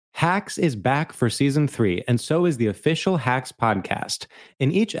Hacks is back for season 3, and so is the official Hacks podcast.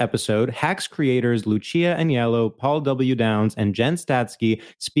 In each episode, Hacks creators Lucia Aniello, Paul W. Downs, and Jen Statsky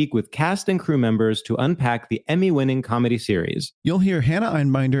speak with cast and crew members to unpack the Emmy-winning comedy series. You'll hear Hannah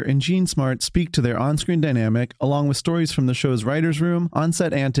Einbinder and Gene Smart speak to their on-screen dynamic, along with stories from the show's writer's room,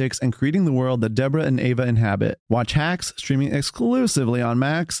 on-set antics, and creating the world that Deborah and Ava inhabit. Watch Hacks, streaming exclusively on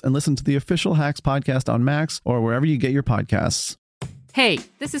Max, and listen to the official Hacks podcast on Max or wherever you get your podcasts. Hey,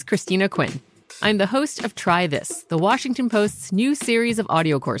 this is Christina Quinn. I'm the host of Try This, the Washington Post's new series of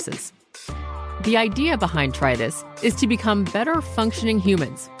audio courses. The idea behind Try This is to become better functioning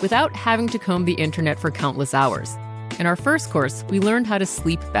humans without having to comb the internet for countless hours. In our first course, we learned how to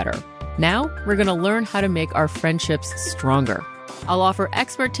sleep better. Now, we're going to learn how to make our friendships stronger. I'll offer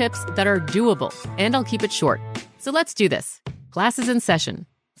expert tips that are doable, and I'll keep it short. So let's do this. Class is in session.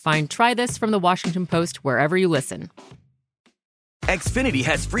 Find Try This from the Washington Post wherever you listen. Xfinity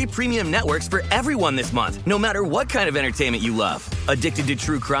has free premium networks for everyone this month, no matter what kind of entertainment you love. Addicted to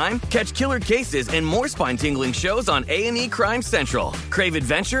true crime? Catch killer cases and more spine-tingling shows on A&E Crime Central. Crave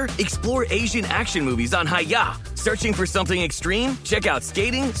adventure? Explore Asian action movies on Hi-YAH. Searching for something extreme? Check out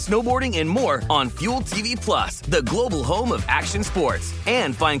skating, snowboarding, and more on Fuel TV Plus, the global home of action sports.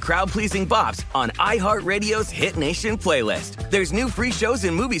 And find crowd-pleasing bops on iHeartRadio's Hit Nation playlist. There's new free shows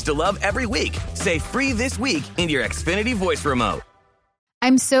and movies to love every week. Say free this week in your Xfinity voice remote.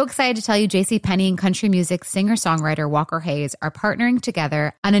 I'm so excited to tell you JCPenney and country music singer-songwriter Walker Hayes are partnering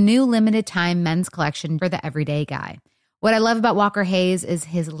together on a new limited-time men's collection for the everyday guy. What I love about Walker Hayes is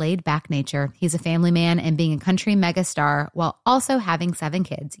his laid-back nature. He's a family man, and being a country megastar while also having 7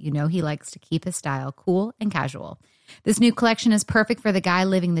 kids, you know he likes to keep his style cool and casual. This new collection is perfect for the guy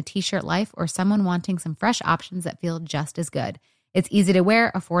living the t-shirt life or someone wanting some fresh options that feel just as good. It's easy to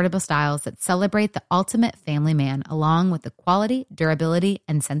wear, affordable styles that celebrate the ultimate family man, along with the quality, durability,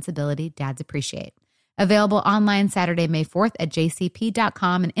 and sensibility dads appreciate. Available online Saturday, May 4th at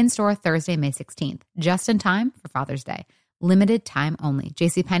jcp.com and in-store Thursday, May 16th, just in time for Father's Day. Limited time only.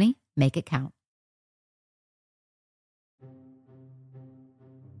 JCPenney, make it count.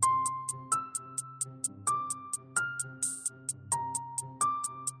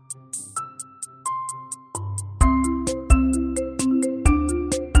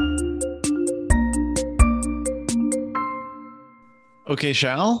 Okay,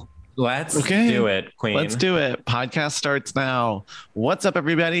 shall? Let's do it, Queen. Let's do it. Podcast starts now. What's up,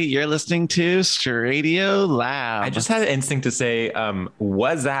 everybody? You're listening to Stradio Lab. I just had an instinct to say,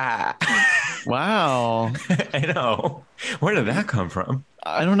 was that? Wow. I know. Where did that come from?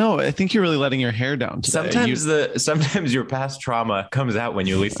 I don't know. I think you're really letting your hair down today. Sometimes your past trauma comes out when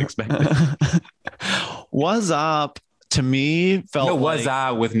you least expect it. Was up to me felt was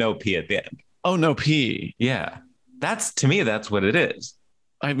with no P at the end. Oh, no P. Yeah. To me, that's what it is.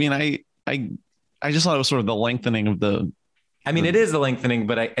 I mean, I just thought it was sort of the lengthening of the. I mean, it is the lengthening,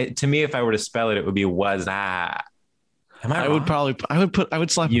 but to me, if I were to spell it, it would be was that. Am I wrong? I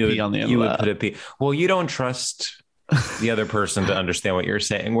would slap a P on the end. You would put a P. Well, you don't trust the other person to understand what you're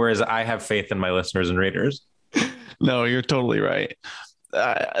saying, whereas I have faith in my listeners and readers. No, you're totally right.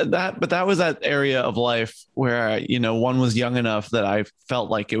 That was that area of life where, one was young enough that I felt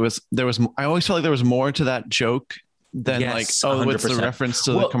like I always felt like there was more to that joke than 100%. It's a reference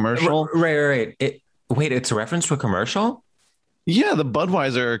to the commercial. Right. It's a reference to a commercial? Yeah, the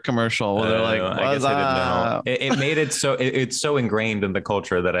Budweiser commercial. Where they're like, I guess I didn't know. It made it so it's so ingrained in the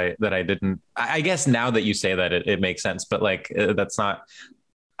culture that I didn't. I guess now that you say that, it makes sense. But that's not.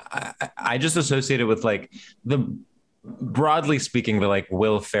 I just associate it with the. Broadly speaking, the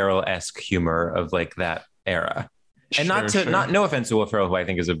Will Ferrell-esque humor of that era, and no offense to Will Ferrell, who I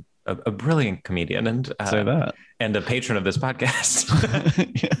think is a brilliant comedian and say that, and a patron of this podcast.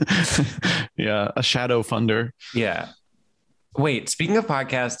 Yeah, a shadow funder. Yeah. Wait, speaking of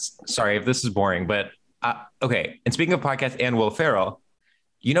podcasts, sorry if this is boring, but okay. And speaking of podcasts and Will Ferrell,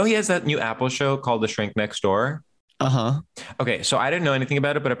 he has that new Apple show called The Shrink Next Door. Uh-huh. Okay, so I didn't know anything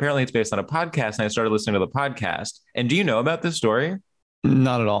about it, but apparently it's based on a podcast, and I started listening to the podcast. And do you know about this story?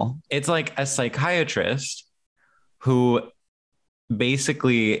 Not at all. It's a psychiatrist who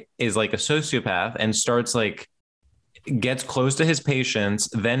basically is a sociopath and starts gets close to his patients,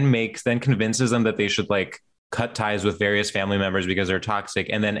 then convinces them that they should cut ties with various family members because they're toxic,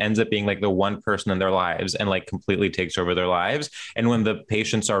 and then ends up being the one person in their lives and completely takes over their lives. And when the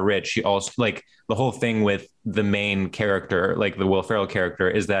patients are rich, he also the whole thing with the main character, the Will Ferrell character,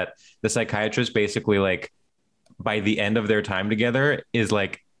 is that the psychiatrist basically by the end of their time together is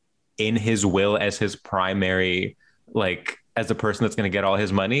in his will as his primary, as the person that's going to get all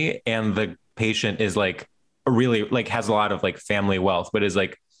his money. And the patient is really has a lot of family wealth, but is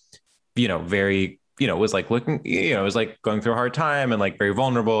very, was like looking, was like going through a hard time and like very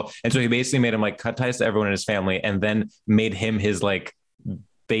vulnerable. And so he basically made him like cut ties to everyone in his family and then made him his like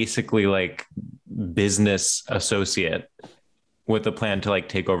basically like business associate with a plan to like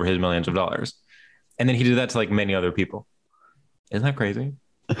take over his millions of dollars. And then he did that to like many other people. Isn't that crazy?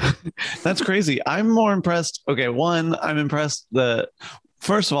 That's crazy. I'm more impressed. Okay, one, I'm impressed that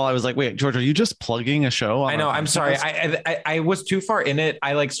first of all, I was like, wait, George, are you just plugging a show? I know. I'm sorry. I was too far in it.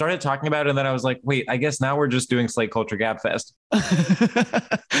 I like started talking about it and then I was like, wait, I guess now we're just doing Slate Culture Gab Fest.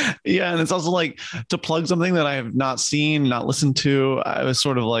 Yeah. And it's also like to plug something that I have not seen, not listened to. I was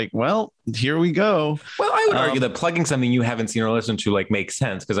sort of like, well, here we go. Well, I would argue that plugging something you haven't seen or listened to like makes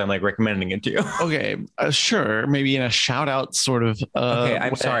sense because I'm like recommending it to you. Okay. Sure. Maybe in a shout out sort of. Okay.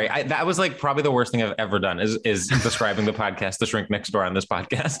 I'm sorry. That was like probably the worst thing I've ever done is describing the podcast, The Shrink Next Door on this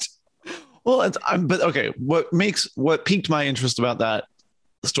podcast. Well, but okay. What piqued my interest about that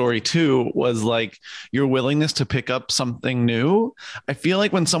story too was like your willingness to pick up something new. I feel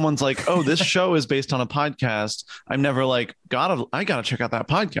like when someone's like, oh, this show is based on a podcast, I'm never like, I gotta check out that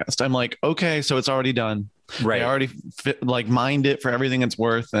podcast. I'm like, okay, so it's already done. Right. I already mined it for everything it's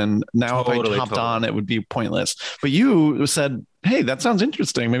worth. And now if I hopped on, it would be pointless. But you said, hey, that sounds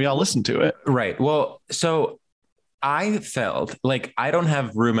interesting. Maybe I'll listen to it. Right. Well, so I felt like I don't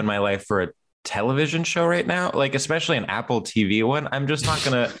have room in my life for a television show right now, like especially an Apple TV one. I'm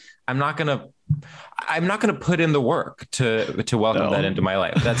not gonna put in the work to welcome that into my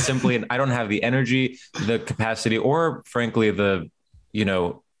life. That's simply, I don't have the energy, the capacity, or frankly, the,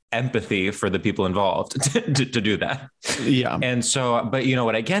 empathy for the people involved to do that. Yeah. And so, but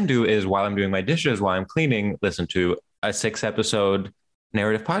what I can do is while I'm doing my dishes, while I'm cleaning, listen to a 6-episode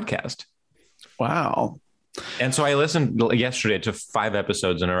narrative podcast. Wow. And so I listened yesterday to 5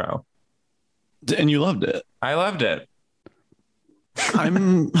 episodes in a row. And you loved it. I loved it.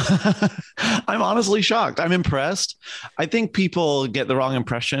 I'm honestly shocked. I'm impressed. I think people get the wrong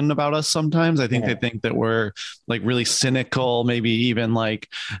impression about us sometimes. I think they think that we're like really cynical, maybe even like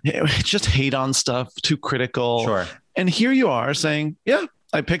just hate on stuff, too critical. Sure. And here you are saying, yeah,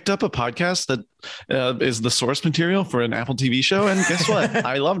 I picked up a podcast that is the source material for an Apple TV show. And guess what?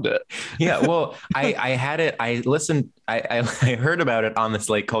 I loved it. Yeah. Well, I had it. I listened. I heard about it on the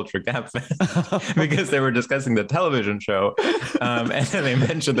Slate Culture Gab Fest because they were discussing the television show. And then they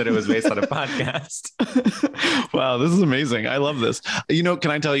mentioned that it was based on a podcast. Wow. This is amazing. I love this.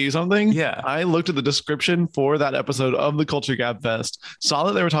 Can I tell you something? Yeah. I looked at the description for that episode of the Culture Gab Fest, saw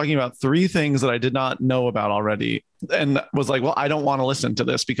that they were talking about 3 things that I did not know about already, and was like, well, I don't want to listen to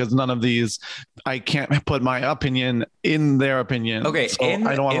this because none of these, I can't put my opinion in their opinion. Okay. So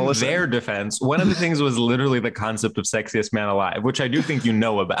I don't want to listen. In their defense, one of the things was literally the concept of sexiest man alive, which I do think you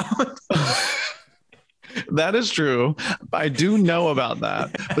know about. That is true. I do know about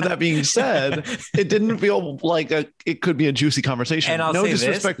that. But that being said, it didn't feel like it could be a juicy conversation. And I'll no say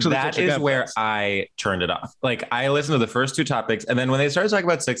disrespect this, to the that is where I turned it off. Like I listened to the first 2 topics, and then when they started talking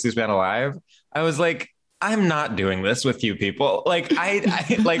about sexiest man alive, I was like, I'm not doing this with you people. Like I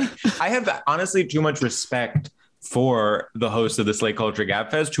have honestly too much respect for the hosts of the Slate Culture Gab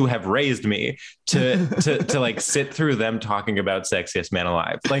Fest who have raised me to like sit through them talking about sexiest man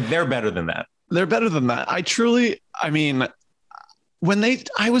alive. Like they're better than that. They're better than that. I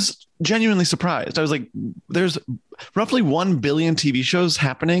was genuinely surprised. I was like, there's roughly 1 billion TV shows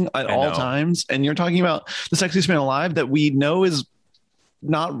happening at all times. And you're talking about the sexiest man alive that we know is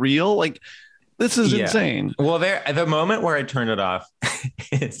not real. Like this is insane. Well, the moment where I turned it off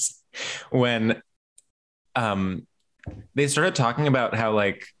is when they started talking about how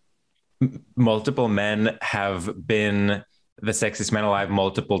like multiple men have been the sexiest man alive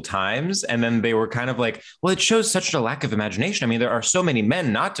multiple times. And then they were kind of like, well, it shows such a lack of imagination. I mean, there are so many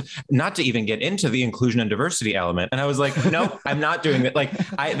men not to even get into the inclusion and diversity element. And I was like, no, I'm not doing that. Like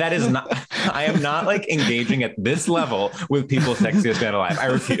I am not like engaging at this level with people sexiest man alive. I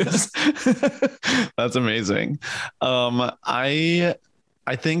refuse. That's amazing. I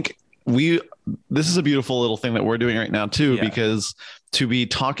think this is a beautiful little thing that we're doing right now too, because to be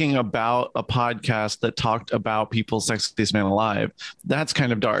talking about a podcast that talked about people's sexiest man alive, that's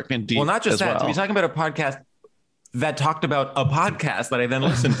kind of dark and deep. Well, not just that, to be talking about a podcast that talked about a podcast that I then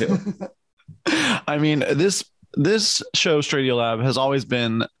listened to. I mean, this show, Stradiolab, has always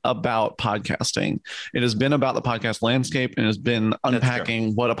been about podcasting. It has been about the podcast landscape and has been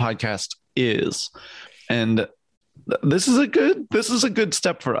unpacking what a podcast is. And this is a good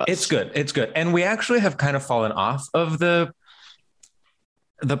step for us. It's good. And we actually have kind of fallen off of the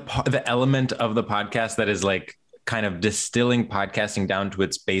element of the podcast that is like kind of distilling podcasting down to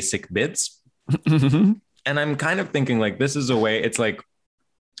its basic bits. And I'm kind of thinking like, this is a way, it's like,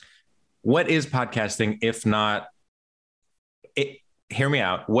 what is podcasting if not hear me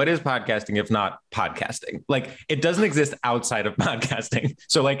out. What is podcasting if not podcasting? Like, it doesn't exist outside of podcasting.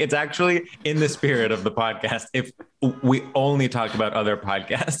 So like, it's actually in the spirit of the podcast if we only talk about other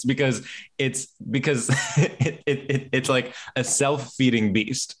podcasts, because it's like a self-feeding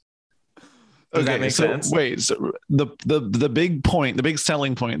beast. Does that make sense? Wait, so the big point, the big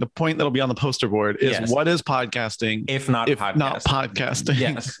selling point, the point that'll be on the poster board is what is podcasting if not podcasting?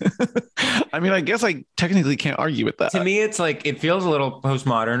 Yes. I mean, I guess I technically can't argue with that. To me, it's like, it feels a little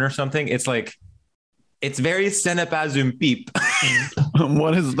postmodern or something. It's like, it's very ce n'est pas un pipe.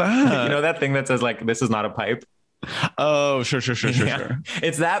 What is that? You know that thing that says like, this is not a pipe? Oh, sure.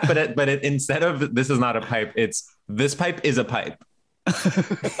 It's that, but it instead of this is not a pipe, it's this pipe is a pipe.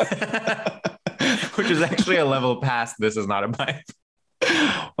 Which is actually a level past this is not a pipe.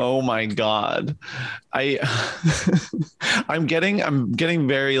 Oh my God. I'm getting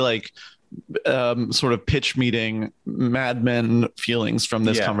very like sort of pitch meeting Mad Men feelings from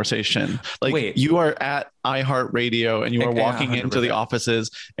this conversation. Like, wait, you are at iHeartRadio and you are walking into the offices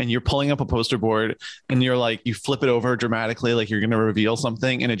and you're pulling up a poster board and you're like, you flip it over dramatically like you're going to reveal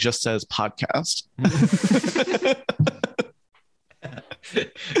something and it just says podcast.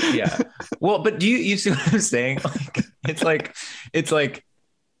 Yeah. Well, but do you see what I'm saying? Like, it's like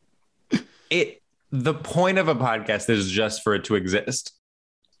the point of a podcast is just for it to exist.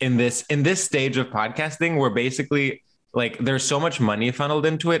 In this stage of podcasting, where basically like there's so much money funneled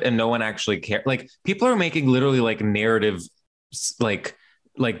into it and no one actually cares. Like, people are making literally like narrative, like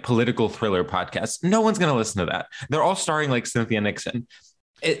political thriller podcasts. No one's going to listen to that. They're all starring like Cynthia Nixon.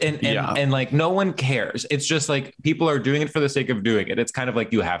 And like, no one cares. It's just like, people are doing it for the sake of doing it. It's kind of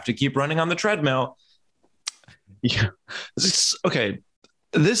like, you have to keep running on the treadmill. Yeah. Okay.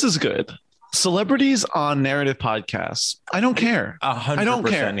 This is good. Celebrities on narrative podcasts. I don't care.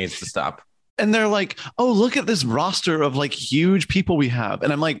 100% needs to stop. And they're like, oh, look at this roster of like huge people we have.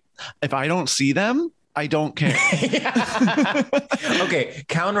 And I'm like, if I don't see them, I don't care. Okay.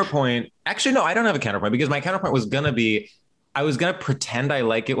 Counterpoint. Actually, no, I don't have a counterpoint, because my counterpoint was going to be, I was going to pretend I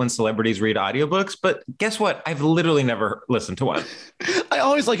like it when celebrities read audiobooks, but guess what? I've literally never listened to one. I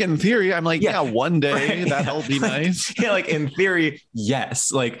always like it in theory. I'm like, yeah, one day that'll be nice. Yeah, like in theory,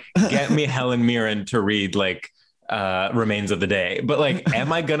 yes. Like, get me Helen Mirren to read like Remains of the Day. But like,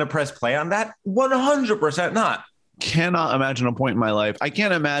 am I going to press play on that? 100% not. Cannot imagine a point in my life. I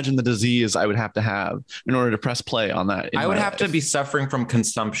can't imagine the disease I would have to have in order to press play on that. I would have to be suffering from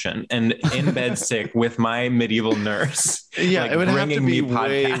consumption and in bed sick with my medieval nurse. Yeah, like, it would have to be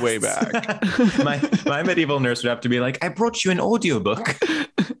way my back. my medieval nurse would have to be like, I brought you an audiobook.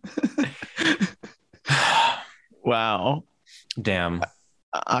 Wow. Damn.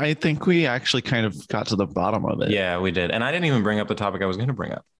 I think we actually kind of got to the bottom of it. Yeah, we did. And I didn't even bring up the topic I was going to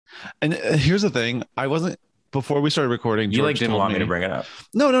bring up. And here's the thing. Before we started recording, George, you like didn't want me to bring it up.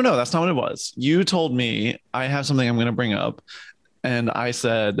 No. That's not what it was. You told me I have something I'm going to bring up. And I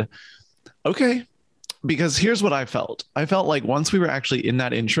said, okay, because here's what I felt. I felt like once we were actually in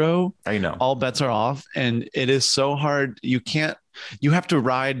that intro, I know all bets are off, and it is so hard. You have to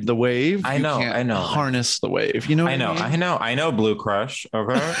ride the wave. I know. Harness the wave. You know what I mean? I know Blue Crush.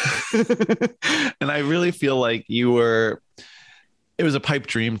 Okay. And I really feel like it was a pipe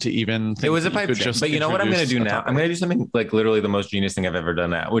dream to even think. It was a pipe dream. But you know what I'm going to do now? I'm going to do something like literally the most genius thing I've ever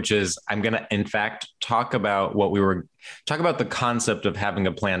done now, which is I'm going to, in fact, talk about the concept of having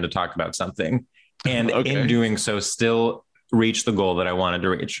a plan to talk about something. And in doing so, still reach the goal that I wanted to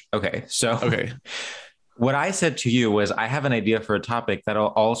reach. Okay. So what I said to you was, I have an idea for a topic that'll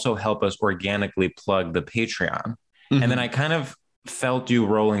also help us organically plug the Patreon. Mm-hmm. And then I kind of felt you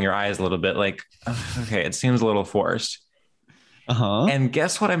rolling your eyes a little bit like, okay, it seems a little forced. And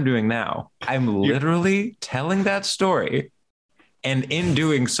guess what I'm doing now? I'm literally telling that story, and in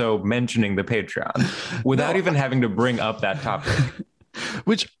doing so, mentioning the Patreon without even having to bring up that topic.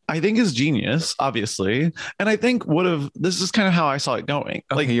 Which I think is genius, obviously. And I think this is kind of how I saw it going.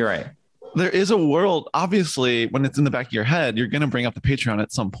 Okay, like, you're right. There is a world, obviously, when it's in the back of your head, you're going to bring up the Patreon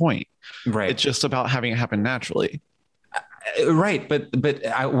at some point. Right. It's just about having it happen naturally. Right. But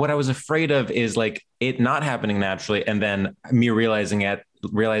what I was afraid of is like it not happening naturally, and then me realizing it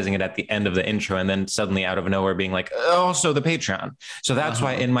at the end of the intro, and then suddenly out of nowhere being like, oh, so the Patreon. So that's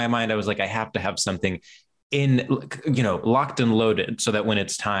why in my mind, I was like, I have to have something locked and loaded so that when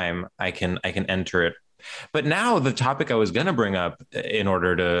it's time, I can enter it. But now the topic I was going to bring up in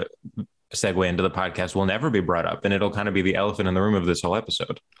order to segue into the podcast will never be brought up, and it'll kind of be the elephant in the room of this whole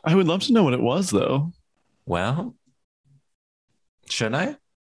episode. I would love to know what it was, though. Well, should I?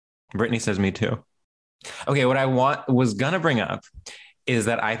 Brittany says me too. Okay, what I was going to bring up is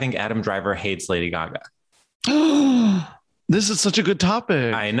that I think Adam Driver hates Lady Gaga. This is such a good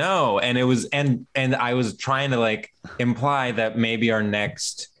topic. I know. And it was, and I was trying to like imply that maybe our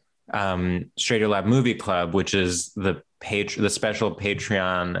next Straighter Lab Movie Club, which is the special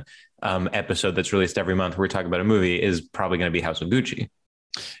Patreon episode that's released every month where we talk about a movie, is probably going to be House of Gucci.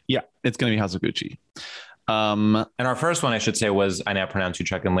 Yeah, it's going to be House of Gucci. And our first one, I should say, was I Now Pronounce You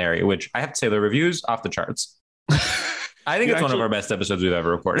Chuck and Larry, which I have to say the reviews off the charts. I think it's one of our best episodes we've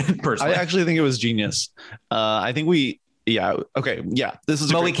ever recorded, personally. I actually think it was genius. I think okay. Yeah. This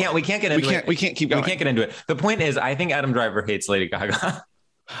is, we can't get into it. We can't keep going. We can't get into it. The point is, I think Adam Driver hates Lady Gaga.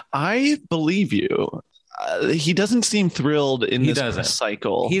 I believe you. He doesn't seem thrilled in this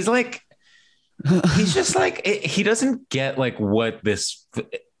cycle. He's like, he's just like, he doesn't get like what this.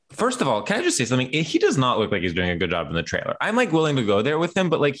 First of all, can I just say something? He does not look like he's doing a good job in the trailer. I'm like willing to go there with him,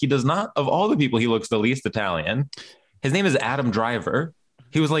 but like he does not. Of all the people, he looks the least Italian. His name is Adam Driver.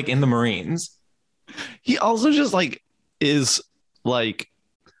 He was like in the Marines. He also just like is like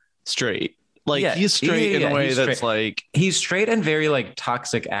straight. Like he's straight in a way that's like he's straight and very like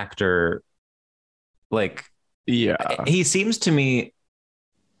toxic actor. Like, yeah, he seems to me.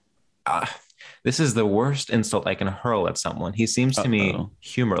 This is the worst insult I can hurl at someone. He seems to me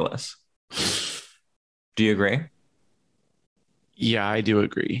humorless. Do you agree? Yeah, I do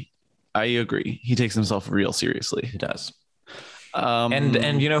agree. I agree. He takes himself real seriously. He does.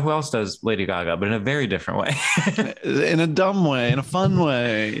 And you know who else does? Lady Gaga, but in a very different way. In a dumb way, in a fun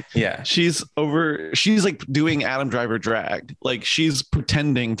way. Yeah. She's like doing Adam Driver dragged. Like she's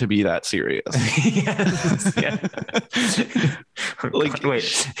pretending to be that serious. Yes. Yeah. Like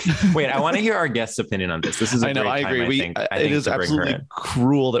wait, I want to hear our guest's opinion on this. This is I agree. I think it is absolutely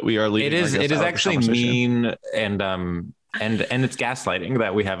cruel that we are leaving. It is actually mean and it's gaslighting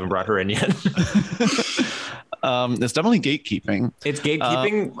that we haven't brought her in yet. It's definitely gatekeeping. It's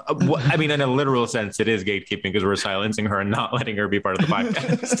gatekeeping. I mean, in a literal sense, it is gatekeeping because we're silencing her and not letting her be part of the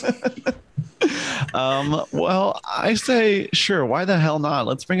podcast. Well, I say, sure. Why the hell not?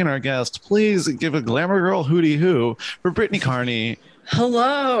 Let's bring in our guest. Please give a glamour girl hootie hoo for Brittany Carney.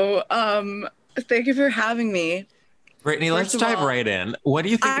 Hello. Thank you for having me. Brittany, let's dive right in. What do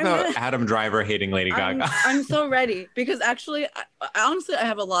you think about Adam Driver hating Lady Gaga? I'm so ready because actually, honestly, I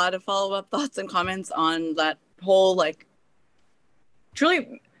have a lot of follow-up thoughts and comments on that whole like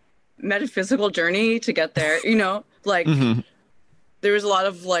truly metaphysical journey to get there. You know, like there was a lot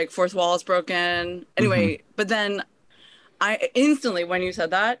of like fourth wall is broken. Anyway, but then I instantly, when you said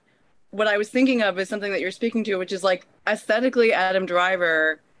that, what I was thinking of is something that you're speaking to, which is like aesthetically, Adam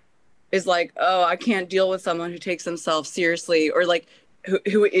Driver is like, oh, I can't deal with someone who takes themselves seriously or like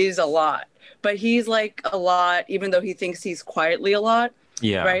who is a lot. But he's like a lot, even though he thinks he's quietly a lot.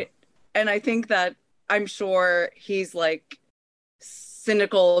 Yeah. Right. And I think that I'm sure he's like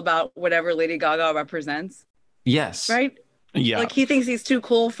cynical about whatever Lady Gaga represents. Yes. Right. Yeah. Like he thinks he's too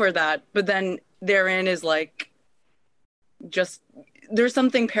cool for that. But then therein is like just there's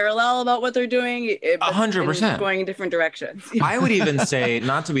something parallel about what they're doing. 100% going in different directions. I would even say,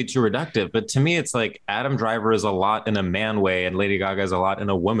 not to be too reductive, but to me, it's like Adam Driver is a lot in a man way and Lady Gaga is a lot in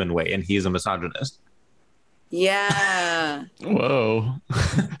a woman way. And he's a misogynist. Yeah. Whoa.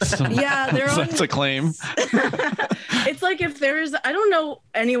 Yeah. That's a claim. It's like if there's, I don't know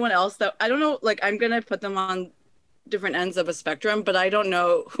anyone else that, I don't know, like I'm going to put them on different ends of a spectrum, but I don't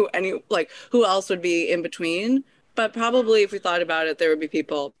know who else would be in between. But probably if we thought about it, there would be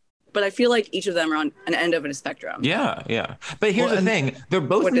people. But I feel like each of them are on an end of a spectrum. Yeah, yeah. But here's the thing. They're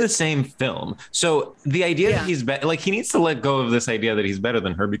both in the same film. So the idea that he's like, he needs to let go of this idea that he's better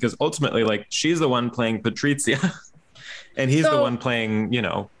than her because ultimately, like, she's the one playing Patrizia. And he's the one playing, you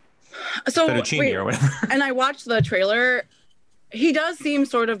know, Fettuccine or whatever. And I watched the trailer. He does seem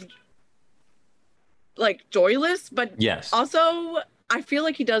sort of like joyless, but also I feel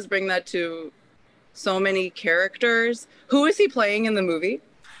like he does bring that to so many characters. Who is he playing in the movie?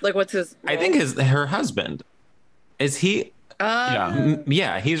 Like, what's his role? I think her husband. Is he?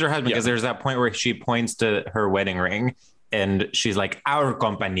 Yeah, he's her husband because there's that point where she points to her wedding ring and she's like, our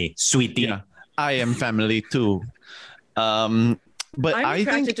company, sweetie. Yeah. I am family too. But I'm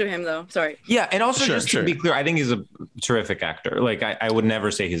attracted to him though. Sorry. Yeah. And also to be clear, I think he's a terrific actor. Like I would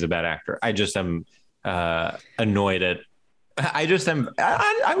never say he's a bad actor. I just am annoyed at I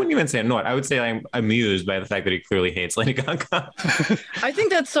wouldn't even say annoyed. I would say I'm amused by the fact that he clearly hates Lady Gaga. I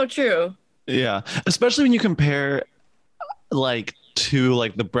think that's so true. Yeah. Especially when you compare like to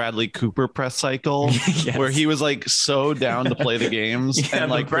like the Bradley Cooper press cycle Yes. where he was like so down to play the games Yeah,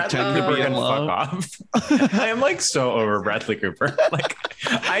 and like Bradley pretend to be Cooper in can love. fuck off. I am like so over Bradley Cooper. Like,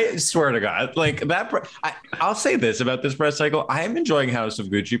 I swear to God, like I'll say this about this press cycle: I am enjoying House of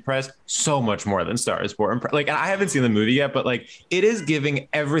Gucci press so much more than Star is Born. Like, I haven't seen the movie yet, but like, it is giving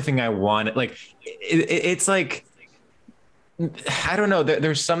everything I want. Like, it's like, I don't know.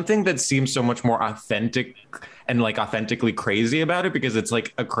 There's something that seems so much more authentic and like authentically crazy about it because it's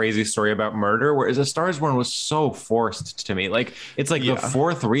like a crazy story about murder. Whereas A Star is Born was so forced to me. Like, it's like the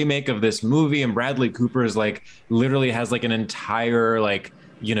fourth remake of this movie, and Bradley Cooper is like literally has like an entire like,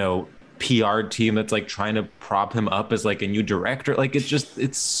 you know, PR team that's like trying to prop him up as like a new director. Like,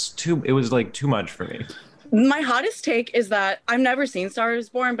 it was like too much for me. My hottest take is that I've never seen Star is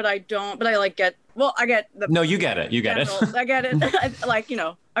Born, but I get the. No, you get it. You get it. I get it. Like, you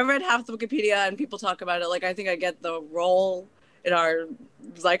know, I read half the Wikipedia and people talk about it. Like, I think I get the role in our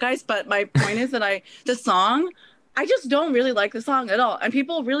zeitgeist, but my point is that the song, I just don't really like the song at all. And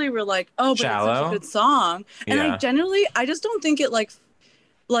people really were like, oh, but Shallow. It's such a good song. And Yeah. I just don't think it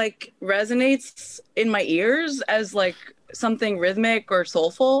like resonates in my ears as like something rhythmic or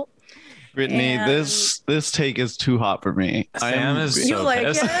soulful. Brittany, And- this take is too hot for me. Sam is You so like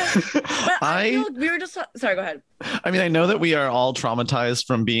pissed. it? But I feel like we were just sorry. Go ahead. I mean, I know that we are all traumatized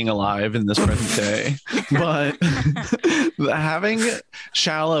from being alive in this present day, but having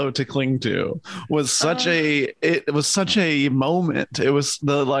Shallow to cling to was such a moment. It was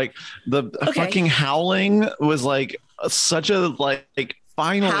the fucking howling was like such a like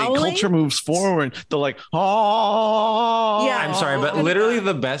finally Howling? culture moves forward. The like, oh Yeah. I'm sorry, but literally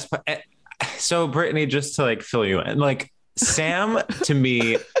the best. So, Brittany, just to like fill you in, like Sam, to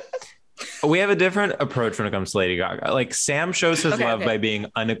me, we have a different approach when it comes to Lady Gaga. Like, Sam shows his love by being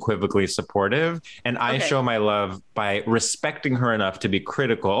unequivocally supportive, and I show my love by respecting her enough to be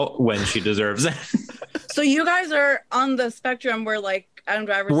critical when she deserves it. So you guys are on the spectrum where like Adam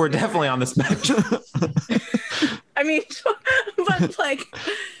Driver. We're definitely on the spectrum. I mean, but like,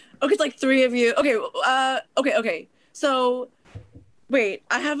 okay, it's like three of you. Okay, okay. So, wait,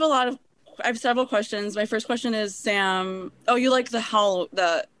 I have several questions. My first question is, Sam. Oh, you like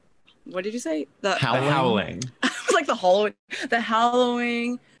what did you say? The Howling. like the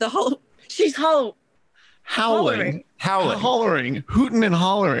Halloween. She's hollow. howling, Howling. hollering, hooting and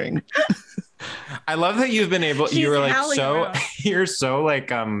hollering. I love that you've been able. She's You were like howling so. around. You're so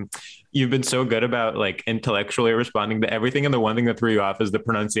like You've been so good about like intellectually responding to everything, and the one thing that threw you off is the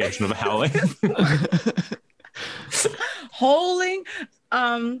pronunciation of howling. Howling.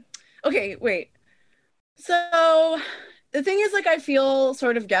 Okay, wait. So the thing is, like, I feel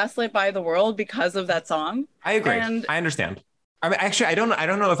sort of gaslit by the world because of that song. I agree. And- I understand. I mean, actually, I don't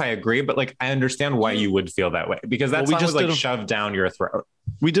know if I agree, but like, I understand why you would feel that way because that song was like shoved down your throat.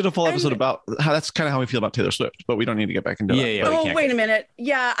 We did a full episode about how that's kind of how we feel about Taylor Swift, but we don't need to get back into it. Yeah. Oh, wait a minute.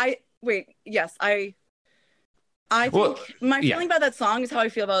 Yeah, yes, I think my feeling about that song is how I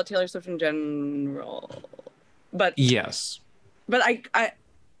feel about Taylor Swift in general. But yes, but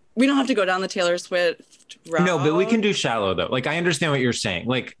we don't have to go down the Taylor Swift route. No, but we can do Shallow though. Like, I understand what you're saying.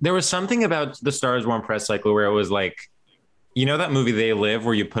 Like, there was something about the Star is Born press cycle where it was like, you know, that movie They Live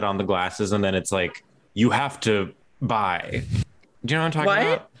where you put on the glasses and then it's like you have to buy. Do you know what I'm talking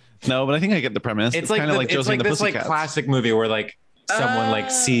about? No, but I think I get the premise. It's like kind of like it's Josie like and the this like Pussycats. classic movie where like someone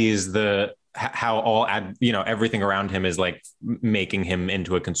like sees how all everything around him is like making him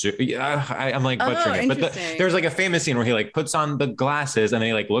into a consumer. I'm like butchering it, but there's like a famous scene where he like puts on the glasses and then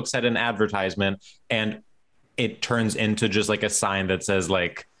he like looks at an advertisement and it turns into just like a sign that says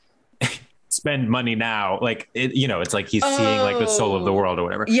like spend money now. Like it, it's like he's seeing like the soul of the world or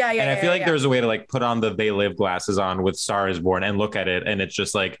whatever. Yeah. And I feel like there's a way to like put on the They Live glasses on with Star is Born and look at it. And it's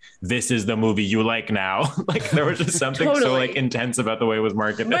just like, this is the movie you like now. Like there was just something so like intense about the way it was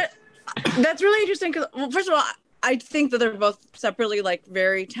marketed. But that's really interesting because, well, first of all, I think that they're both separately like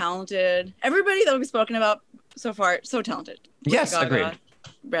very talented. Everybody that we've spoken about so far, so talented. Yes, agreed.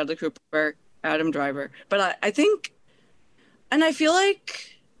 Bradley Cooper, Adam Driver. But I think, and I feel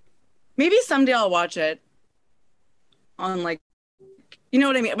like maybe someday I'll watch it on like, you know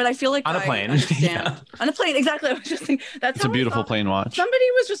what I mean? But I feel like on a plane. Yeah. On a plane, exactly. I was just thinking It's a beautiful plane watch. Somebody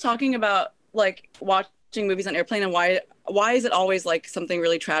was just talking about like watching movies on airplane and why is it always like something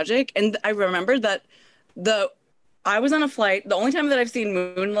really tragic? And I remembered that I was on a flight. The only time that I've seen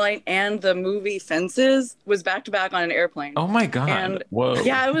Moonlight and the movie Fences was back to back on an airplane. Oh my God. And whoa.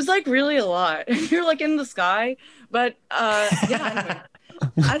 Yeah, it was like really a lot. You're like in the sky. But yeah, anyway,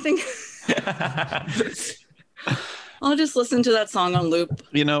 I think I'll just listen to that song on loop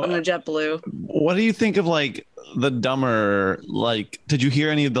You know, on a JetBlue. what do you think of like the dumber? Like, did you hear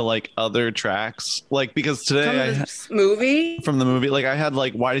any of the like other tracks? Like, because From today this movie. from the movie, like I had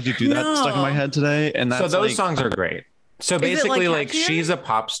like, why did you do that stuck in my No. head today? And that's So those like, songs are great. So it, like, basically, like catchier? she's a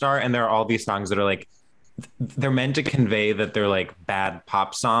pop star, and there are all these songs that are like they're meant to convey that they're like bad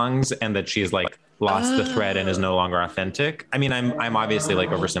pop songs, and that she's like lost the thread and is no longer authentic. I mean, I'm obviously like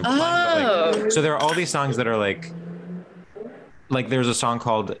oversimplifying, but like, so there are all these songs that are like there's a song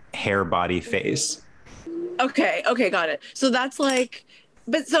called Hair Body Face. Okay, got it. So that's like,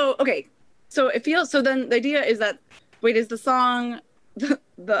 but so okay, so it feels. So then the idea is that is the song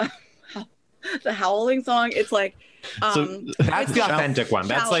the howling song? It's like That's the authentic one.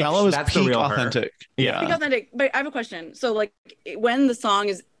 That's like Shallow is that's the peak real her. authentic. Yeah. Peak authentic. But I have a question. So like when the song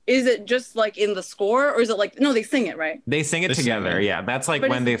is it just like in the score, or is it like no, they sing it, right? They sing it They sing together. it. Yeah. That's like But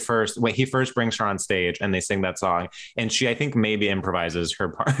when he first brings her on stage and they sing that song, and she I think maybe improvises her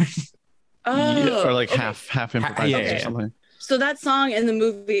part. Oh, Yeah, or like okay. half improvised yeah. or something. So that song in the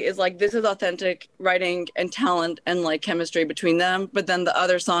movie is like, this is authentic writing and talent and like chemistry between them. But then the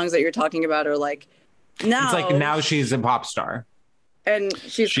other songs that you're talking about are like now. It's like now she's a pop star. and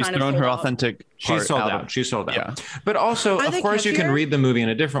she's kind thrown of her sold out. authentic. She's part sold of- out. She's sold out. Yeah. But also, Are of they course, you can catchier? read the movie in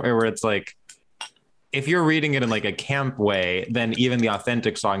a different way where it's like, if you're reading it in like a camp way, then even the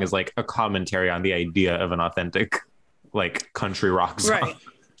authentic song is like a commentary on the idea of an authentic like country rock song. Right.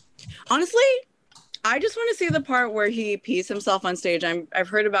 Honestly, I just want to see the part where he pees himself on stage. I've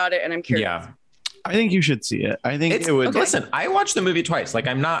heard about it and I'm curious. Yeah. I think you should see it. I think It's, it would. Listen, I watched the movie twice. Like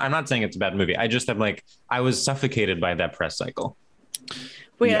I'm not saying it's a bad movie. I just am like, I was suffocated by that press cycle.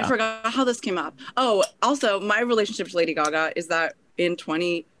 Wait, Yeah. I forgot how this came up. Oh, also, my relationship to Lady Gaga is that in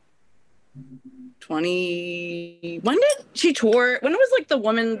 2020, when did she tour? When it was like the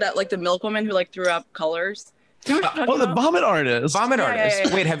woman that like the milk woman who like threw up colors. Do you know what I'm Oh, talking the about? vomit artist. Vomit Yeah, artist. yeah,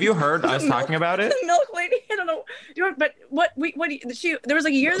 yeah. Wait, have you heard us talking about it? The milk lady. I don't know. Do you know, but what she there was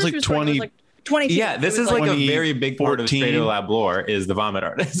like a year It's that like she was touring, it was 20 like 22. Yeah, this is like a very big part of 2014. Straight Lab lore is the vomit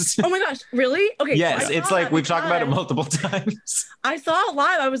artist. Oh my gosh, really? Okay. Yes, I it's saw like that we've talked about it because multiple times. I saw it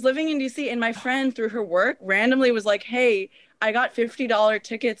live. I was living in DC and my friend through her work randomly was like, "Hey, I got $50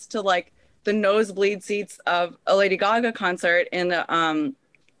 tickets to like the nosebleed seats of a Lady Gaga concert in the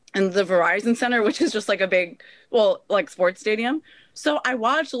Verizon Center, which is just like a big, well, like sports stadium." So I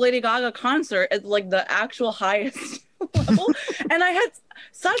watched the Lady Gaga concert at like the actual highest level, and I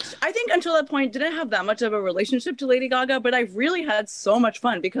think until that point didn't have that much of a relationship to Lady Gaga, but I really had so much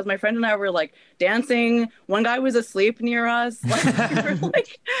fun because my friend and I were like dancing. One guy was asleep near us. Like, we were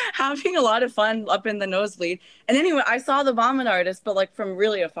like having a lot of fun up in the nosebleed. And anyway, I saw the vomit artist, but like from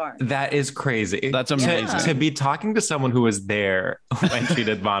really afar. That is crazy. That's To- amazing. To be talking to someone who was there when she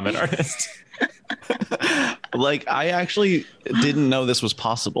did vomit artist. Like, I actually didn't know this was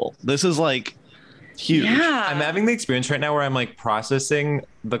possible. This is like huge. Yeah. I'm having the experience right now where I'm like processing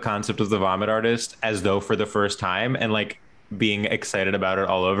the concept of the vomit artist as though for the first time and like being excited about it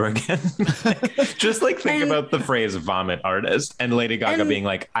all over again. Just like think And- about the phrase vomit artist and Lady Gaga And- being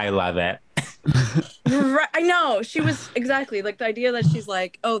like, I love it. Right, I know. She was exactly like the idea that she's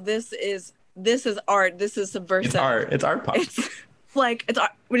like, oh, this is art. This is subversive. It's art. It's art pop. It's like it's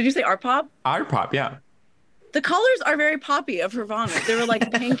art. What did you say? Art pop? Art pop, yeah. The colors are very poppy of her vomit. They were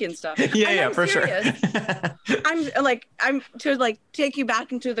like pink and stuff. And Yeah, I'm for serious. sure. I'm to like take you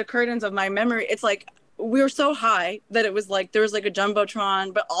back into the curtains of my memory. It's like we were so high that it was like there was like a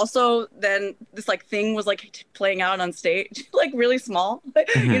jumbotron, but also then this like thing was like playing out on stage, like really small,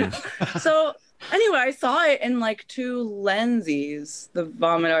 you know. So anyway, I saw it in like two lenses, the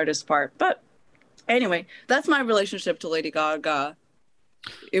vomit artist part. But anyway, that's my relationship to Lady Gaga.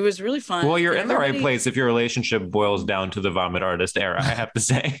 It was really fun. Well, you're in the right Everybody- place if your relationship boils down to the vomit artist era, I have to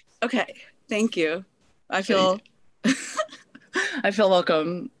say. Okay, thank you. I feel I feel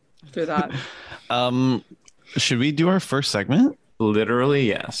welcome through that. Should we do our first segment? Literally,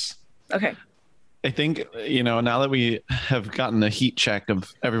 yes. Okay. I think, you know, now that we have gotten a heat check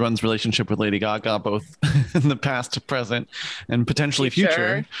of everyone's relationship with Lady Gaga, both in the past, present, and potentially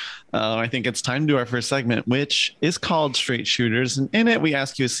future, I think it's time to do our first segment, which is called Straight Shooters. And in it, we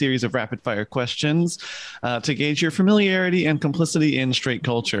ask you a series of rapid fire questions to gauge your familiarity and complicity in straight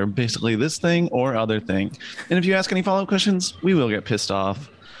culture, basically this thing or other thing. And if you ask any follow-up questions, we will get pissed off.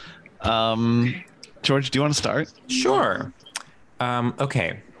 George, do you want to start? Sure.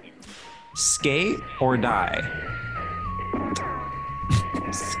 Okay. Skate or die?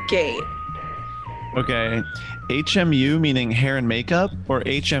 Skate. Okay. HMU meaning hair and makeup or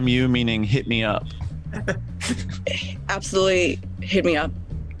HMU meaning hit me up? Absolutely hit me up.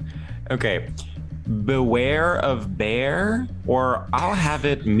 Okay. beware of bear, or I'll have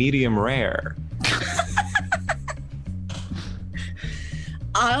it medium rare.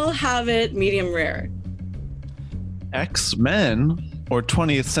 I'll have it medium rare. X-Men or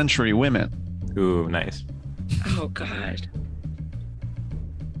 20th century women? Ooh, nice. Oh God.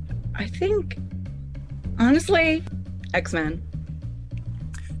 I think, honestly, X-Men.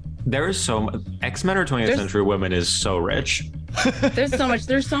 There is so much. X-Men or 20th Century Women is so rich. There's so much.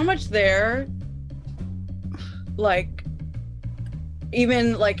 There's so much there. Like,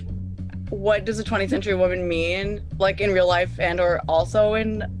 even like, what does a 20th century woman mean? Like in real life and or also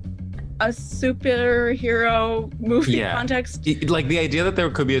in a superhero movie context? Like the idea that there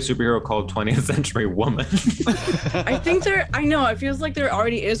could be a superhero called 20th Century Woman. I think I know, it feels like there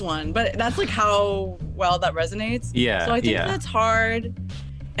already is one, but that's like how well that resonates. Yeah. So I think that's hard.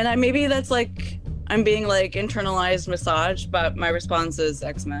 And maybe that's like, I'm being like internalized massage, but my response is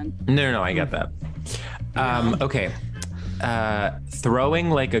X-Men. No, I get that. Okay. Throwing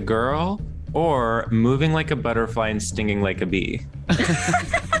like a girl or moving like a butterfly and stinging like a bee?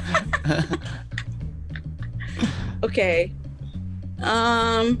 Okay.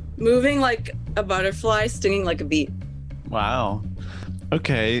 Moving like a butterfly, stinging like a bee. Wow.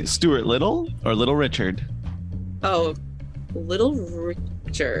 Okay, Stuart Little or Little Richard? Oh, Little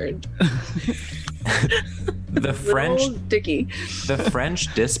Richard. The French Dicky. The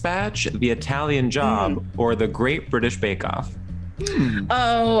French Dispatch, The Italian Job, or The Great British Bake Off?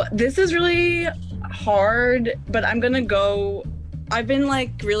 Oh, this is really hard, but I'm gonna go. I've been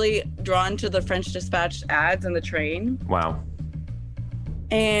like really drawn to the French Dispatch ads in the train. Wow.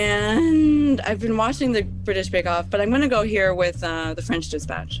 And I've been watching the British Bake Off, but I'm gonna go here with the French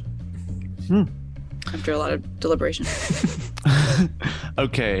Dispatch. After a lot of deliberation.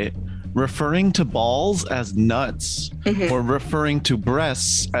 Okay. Referring to balls as nuts or referring to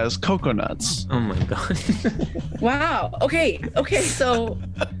breasts as coconuts? Oh my God. Wow. Okay. So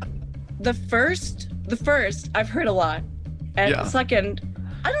the first I've heard a lot. And the second,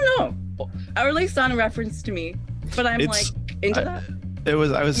 I don't know. Or at least on a reference to me. But I'm like into that. I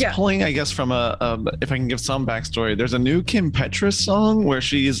was pulling, I guess, from if I can give some backstory, there's a new Kim Petras song where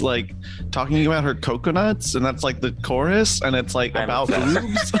she's like talking about her coconuts, and that's like the chorus, and it's like about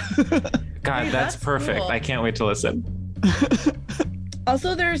boobs. God, that's perfect. Cool. I can't wait to listen.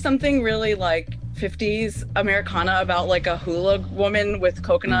 Also, there's something really like 50s Americana about like a hula woman with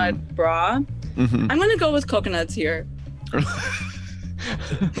coconut bra. I'm gonna go with coconuts here.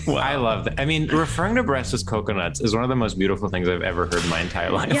 Wow. I love that. I mean, referring to breasts as coconuts is one of the most beautiful things I've ever heard in my entire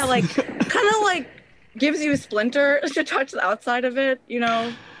life. Yeah, like kind of like gives you a splinter to touch the outside of it, you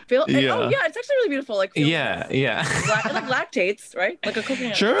know. Oh yeah, it's actually really beautiful. Like yeah. It like lactates, right? Like a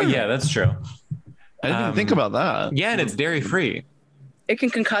coconut. Sure. Yeah, that's true. I didn't even think about that. Yeah, and it's dairy free. It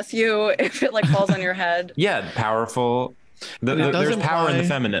can concuss you if it like falls on your head. Yeah, powerful. There's power in the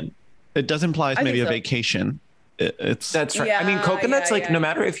feminine. It does imply it's maybe a vacation. That's right. I mean, coconuts, no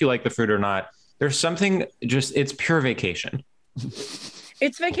matter if you like the fruit or not, there's something it's pure vacation.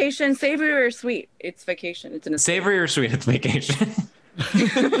 It's vacation, savory or sweet. It's vacation. It's savory or sweet. It's vacation.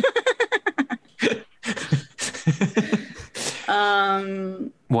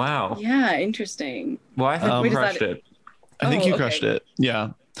 Wow. Yeah, interesting. Well, I think we crushed it. I think you crushed it.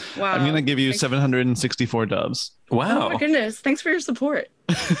 Yeah. Wow. I'm gonna give you 764 dubs. Wow. Oh my goodness. Thanks for your support.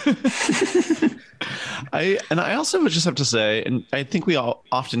 I also would just have to say, and I think we all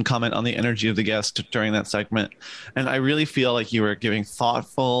often comment on the energy of the guest during that segment, and I really feel like you were giving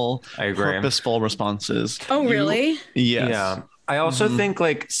thoughtful, purposeful responses. Oh, really? Yes. Yeah. I also think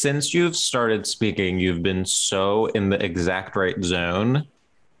since you've started speaking, you've been so in the exact right zone.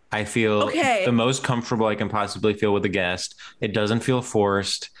 I feel the most comfortable I can possibly feel with a guest. It doesn't feel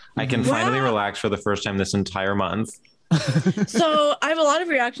forced. I can finally relax for the first time this entire month. So I have a lot of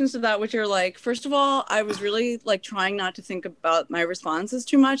reactions to that, which are like, first of all, I was really like trying not to think about my responses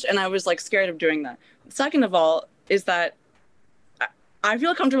too much. And I was like scared of doing that. Second of all, is that I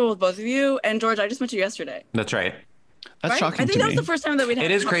feel comfortable with both of you. And George, I just met you yesterday. That's right. That's shocking to me. I think that was the first time that we'd had.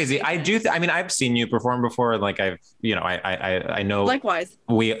 It is crazy. I do. I mean, I've seen you perform before. Like I know. Likewise.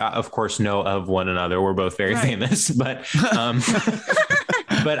 We of course know of one another. We're both very famous, but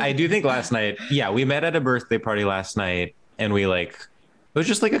but I do think last night, we met at a birthday party last night, and it was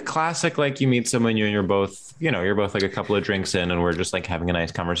just like a classic, like you meet someone, you're both like a couple of drinks in, and we're just like having a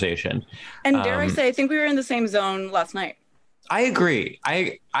nice conversation. And dare I say, I think we were in the same zone last night. I agree.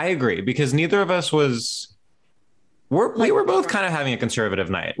 I agree because neither of us was We were both kind of having a conservative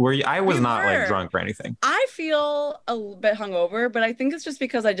night where I was not like drunk or anything. I feel a bit hungover, but I think it's just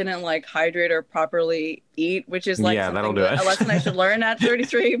because I didn't like hydrate or properly eat, which is like that'll do it. A lesson I should learn at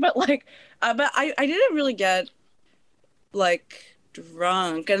 33. But like, but I didn't really get like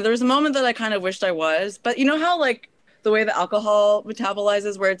drunk, and there was a moment that I kind of wished I was. But you know how like the way the alcohol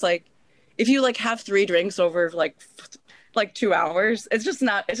metabolizes, where it's like if you like have 3 drinks over like 2 hours, it's just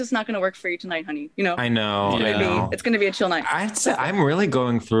not going to work for you tonight, honey. You know. I know. It's going to be a chill night. I'd say I'm really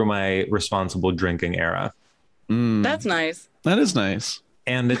going through my responsible drinking era. That's nice. That is nice.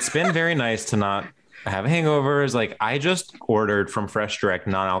 And it's been very nice to not have hangovers. Like I just ordered from Fresh Direct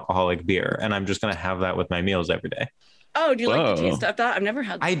non-alcoholic beer, and I'm just going to have that with my meals every day. Oh, do you like the taste of that? I've never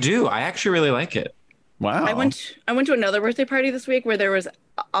had that. I do. I actually really like it. Wow. I went to another birthday party this week where there was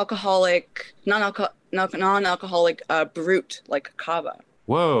non-alcoholic brute, like kava.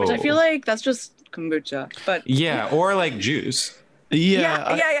 Whoa. Which I feel like that's just kombucha. But yeah, or like juice.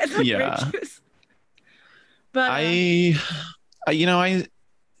 Yeah. It's like grape juice. But I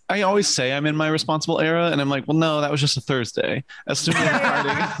always say I'm in my responsible era, and I'm like, well, no, that was just a Thursday. As soon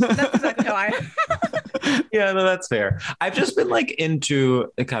as that's exactly how I am. Yeah, no, that's fair. I've just been like into,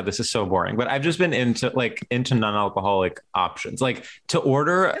 God, this is so boring, but I've just been into non-alcoholic options. Like to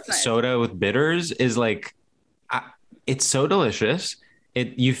order soda with bitters is like, it's so delicious.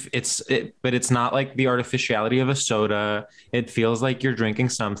 But it's not like the artificiality of a soda. It feels like you're drinking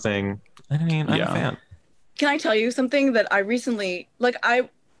something. I mean, I'm a fan. Can I tell you something that I recently, my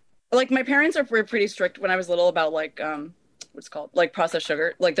parents were pretty strict when I was little about like, what's it called, like processed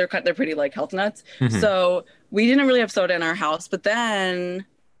sugar. Like they're pretty like health nuts. Mm-hmm. So we didn't really have soda in our house, but then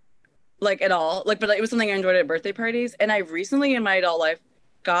like at all, like, but it was something I enjoyed at birthday parties. And I recently in my adult life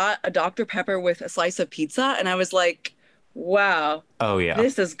got a Dr. Pepper with a slice of pizza. And I was like, wow. Oh yeah.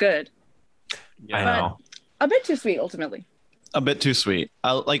 This is good. Yeah, I know. A bit too sweet ultimately. A bit too sweet.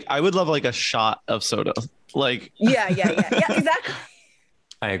 I would love like a shot of soda. Like yeah, exactly.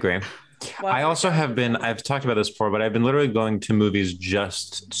 I agree. Wow, I also have been, I've talked about this before, but I've been literally going to movies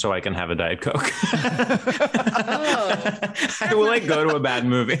just so I can have a Diet Coke. I will like go to a bad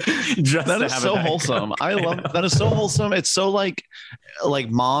movie just that to is have so a Diet wholesome. Coke. I love that. Is so wholesome. It's so like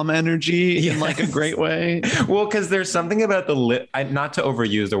mom energy in like a great way. Well, because there's something about not to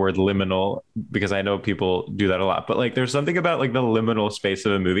overuse the word liminal, because I know people do that a lot, but like there's something about like the liminal space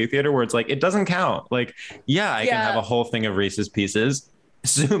of a movie theater where it's like, it doesn't count. Like, I can have a whole thing of Reese's Pieces.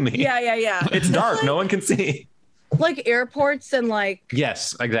 Sue me. Yeah. It's dark. Like, no one can see. Like airports and like.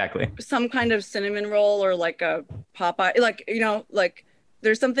 Yes, exactly. Some kind of cinnamon roll or like a Popeye, like, you know, like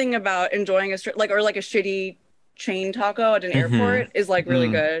there's something about enjoying a shitty chain taco at an airport is like really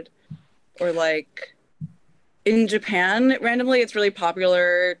good. Or like in Japan, randomly, it's really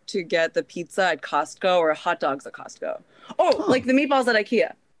popular to get the pizza at Costco or hot dogs at Costco. Like the meatballs at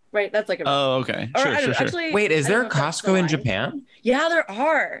IKEA. Right, that's like a. Oh, okay. Sure. Actually, wait, is there a Costco in Japan? Yeah, there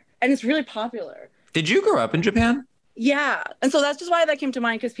are, and it's really popular. Did you grow up in Japan? Yeah, and so that's just why that came to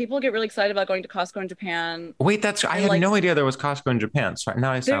mind, because people get really excited about going to Costco in Japan. Wait, I had no idea there was Costco in Japan. Sorry,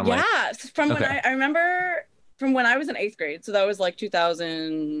 now I sound like. Yeah, when I remember from when I was in 8th grade, so that was like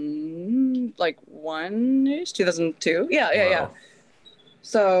 2001-ish, 2002. Yeah.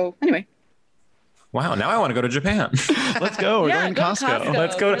 So anyway. Wow, now I want to go to Japan. Let's go. We're going to Costco.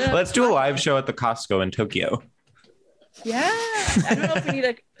 Let's go. Let's do a live show at the Costco in Tokyo. Yeah. I don't know if we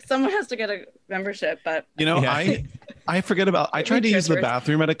need someone has to get a membership, but I forget about I tried to use the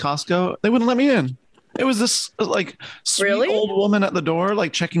bathroom at a Costco. They wouldn't let me in. It was this like sweet old woman at the door,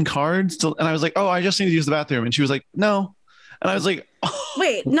 like checking cards. And I was like, oh, I just need to use the bathroom. And she was like, no. And I was like, oh.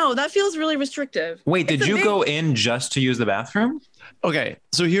 Wait, no, that feels really restrictive. Wait, did you go in just to use the bathroom? Okay,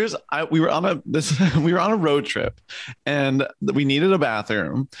 so we were on a road trip, and we needed a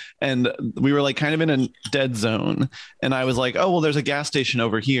bathroom, and we were like kind of in a dead zone, and I was like, oh well, there's a gas station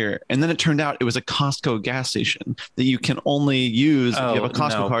over here, and then it turned out it was a Costco gas station that you can only use if you have a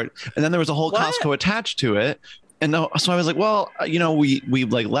Costco card, and then there was a whole Costco attached to it. And so I was like, well, we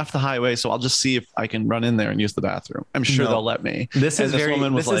like left the highway, so I'll just see if I can run in there and use the bathroom. I'm sure they'll let me. This is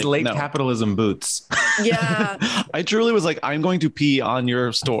late capitalism boots. Yeah. I truly was like, I'm going to pee on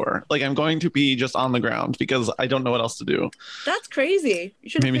your store. Like, I'm going to pee just on the ground because I don't know what else to do. That's crazy. You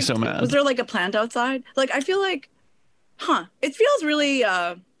should made me so mad. Was there like a plant outside? Like, I feel like, it feels really,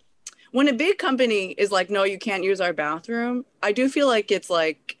 when a big company is like, no, you can't use our bathroom. I do feel like it's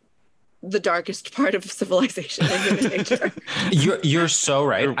like, the darkest part of civilization and human nature. You're so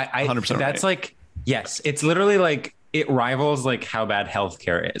right. I 100% that's like, yes, it's literally like it rivals like how bad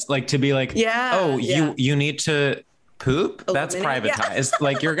healthcare is. Like to be like, you need to poop. That's privatized.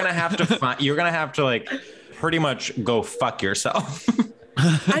 Like you're gonna have to like pretty much go fuck yourself.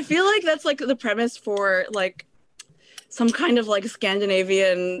 I feel like that's like the premise for like some kind of like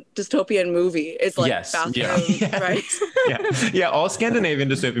Scandinavian dystopian movie. It's like Yes. bathroom, Yeah. right? Yeah. All Scandinavian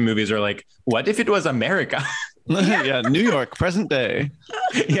dystopian movies are like, what if it was America? Yeah, New York, present day.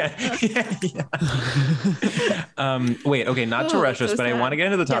 yeah. Wait, okay, not to Oh, rush us, so but I sad. want to get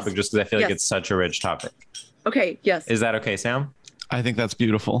into the topic Yes. just because I feel like Yes. it's such a rich topic. Okay, yes. Is that okay, Sam? I think that's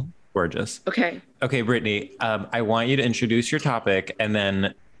beautiful. Gorgeous. Okay. Okay, Brittany, I want you to introduce your topic and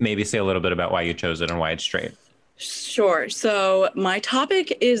then maybe say a little bit about why you chose it and why it's straight. Sure. So my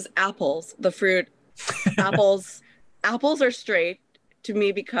topic is apples, the fruit. Apples. Apples are straight to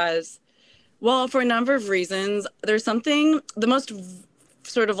me because, well, for a number of reasons. There's something, the most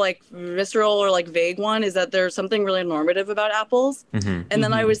sort of like visceral or like vague one is that there's something really normative about apples. Mm-hmm. And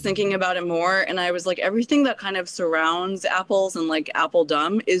then I was thinking about it more and I was like, everything that kind of surrounds apples and like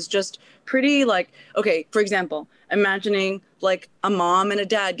appledom is just pretty like, okay, for example, imagining like a mom and a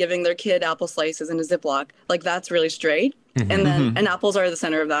dad giving their kid apple slices in a Ziploc, like that's really straight. And then, and apples are the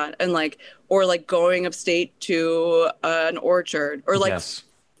center of that. And like, or like going upstate to an orchard or like Yes.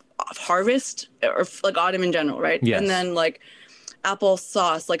 harvest or like autumn in general, right? Yes. And then like apple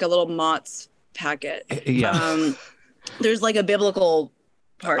sauce, like a little Mott's packet. Yeah. There's like a biblical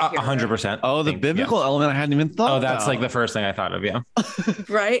part here, 100%. Oh, the biblical element I hadn't even thought Oh, that's about. like the first thing I thought of, yeah.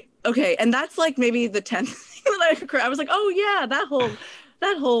 right? Okay, and that's like maybe the 10th thing that I was like, oh yeah,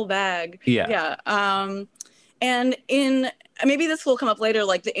 that whole bag. Yeah. Yeah. And in maybe this will come up later.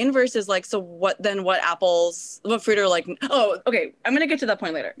 Like the inverse is like, so what fruit are like? Oh, okay. I'm gonna get to that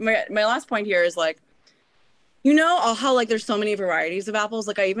point later. My last point here is like, you know, how like there's so many varieties of apples.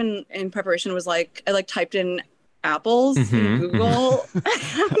 Like I even in preparation was like I like typed in apples in Google.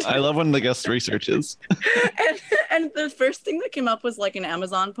 I love when the guest researches. and the first thing that came up was like an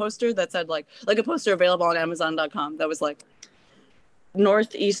Amazon poster that said like a poster available on Amazon.com that was like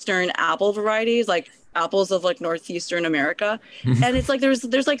northeastern apple varieties, like apples of like northeastern America. And it's like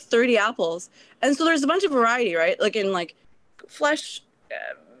there's like 30 apples. And so there's a bunch of variety, right? Like in like flesh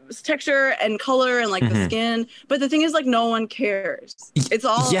texture and color and like the skin. But the thing is like no one cares. It's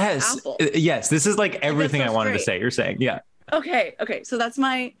all Yes. apple. Yes. This is like everything so I wanted to straight. say. You're saying, yeah. Okay. So that's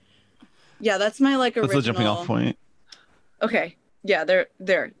my like original. That's the jumping off point. Okay. Yeah,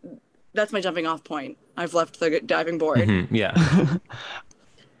 there. That's my jumping off point. I've left the diving board. Mhm, yeah.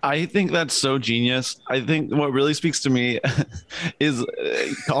 I think that's so genius. I think what really speaks to me is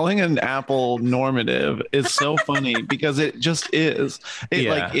calling an apple normative is so funny because it just is. It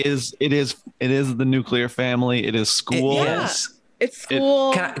Yeah. like is it is the nuclear family. It is school. Yes. It's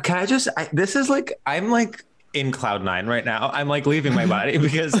school. Can I just, this is like, I'm like in cloud nine right now. I'm like leaving my body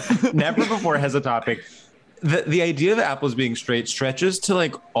because never before has a topic. The idea of apples being straight stretches to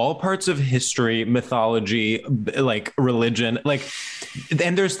like all parts of history, mythology, like religion, like,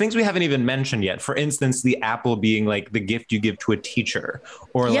 and there's things we haven't even mentioned yet. For instance, the apple being like the gift you give to a teacher,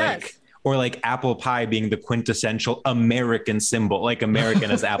 or Yes. like apple pie being the quintessential American symbol, like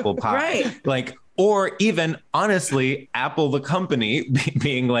American as apple pie. Right. Like, or even honestly, Apple the company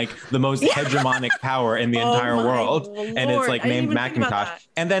being like the most hegemonic power in the Oh entire my world, and it's Lord, like I didn't named even think about Macintosh.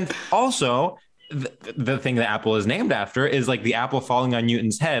 that. And then also the thing that Apple is named after is like the apple falling on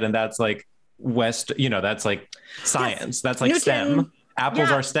Newton's head, and that's like that's like science. That's like Newton. STEM. Apples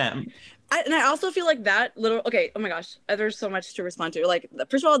Yeah. are STEM. And I also feel like that little, okay, oh my gosh, there's so much to respond to. Like,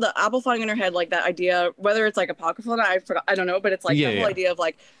 first of all, the apple falling on her head, like that idea, whether it's like apocryphal or not, I don't know, but it's like Yeah, the whole yeah. idea of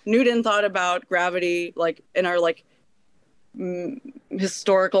like Newton thought about gravity, like in our like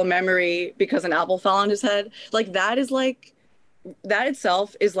historical memory because an apple fell on his head. Like that is like, that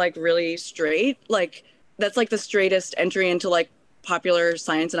itself is like really straight. Like that's like the straightest entry into like popular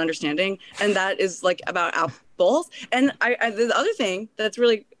science and understanding. And that is like about apples. And I the other thing that's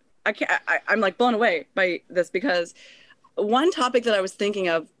really, I'm like blown away by this because one topic that I was thinking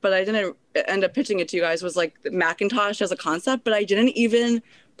of, but I didn't end up pitching it to you guys, was like Macintosh as a concept, but I didn't even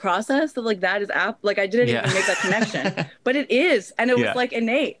process that like that is like I didn't Yeah. even make that connection, but it is, and it was Yeah. like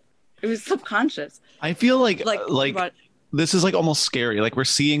innate. It was subconscious. I feel like But this is like almost scary. Like we're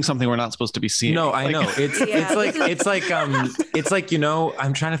seeing something we're not supposed to be seeing. No, I Like, know. It's like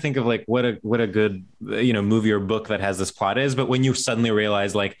I'm trying to think of like what a good movie or book that has this plot is, but when you suddenly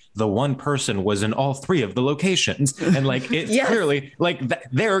realize like the one person was in all three of the locations and like it's Yes. clearly like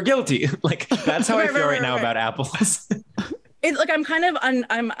they're guilty. Like that's how I Right, feel right, right now right. about apples. it's like I'm kind of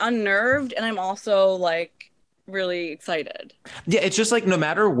I'm unnerved, and I'm also like really excited. Yeah, it's just like no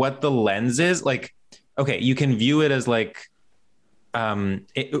matter what the lens is, like okay, you can view it as like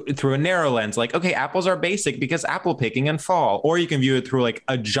through a narrow lens, like okay, apples are basic because apple picking and fall, or you can view it through like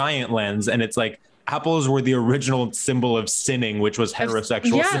a giant lens and it's like apples were the original symbol of sinning, which was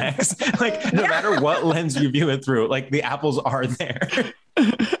heterosexual yeah. sex. Like no matter what lens you view it through, like the apples are there.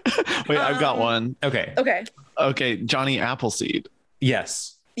 Wait, I've got one. Okay. Okay. Johnny Appleseed.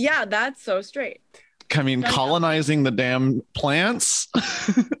 Yes. Yeah, that's so straight. I mean, colonizing the damn plants,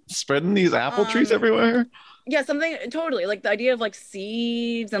 spreading these apple trees everywhere. Yeah, something totally like the idea of like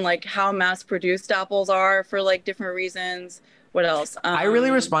seeds and like how mass produced apples are for like different reasons. What else? I really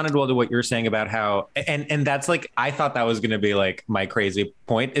responded well to what you're saying about how, and that's like, I thought that was going to be like my crazy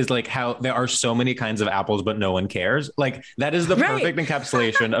point is like how there are so many kinds of apples, but no one cares. Like that is the perfect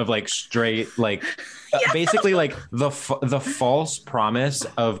encapsulation of like straight, like basically like the false promise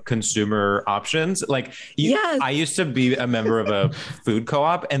of consumer options. Like I used to be a member of a food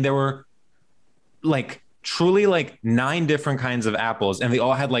co-op and there were like truly like 9 different kinds of apples and they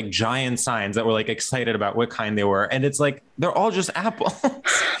all had like giant signs that were like excited about what kind they were, and it's like they're all just apples.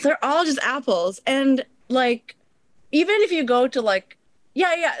 They're all just apples. And like even if you go to like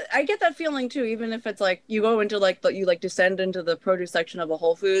I get that feeling too, even if it's like you go into like you like descend into the produce section of a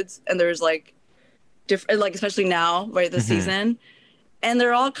Whole Foods and there's like different, like especially now, right, this season, and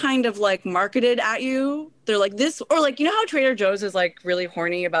they're all kind of like marketed at you. They're like this, or like, you know how Trader Joe's is like really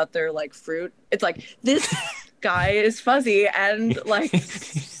horny about their like fruit? It's like this guy is fuzzy and like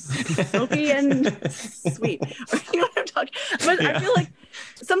soapy and sweet. You know what I'm talking? But I feel like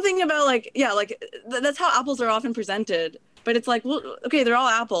something about like, like that's how apples are often presented. But it's like, well, okay, they're all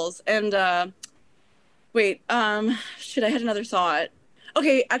apples. And I had another thought.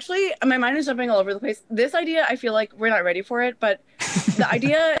 Okay, actually, my mind is jumping all over the place. This idea, I feel like we're not ready for it, but the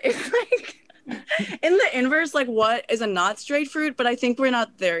idea is like in the inverse, like what is a not straight fruit, but I think we're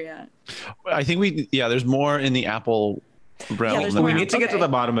not there yet. I think there's more in the apple realm. We need to get to the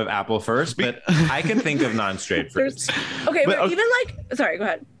bottom of apple first, but I can think of non-straight fruits. Even like, sorry, go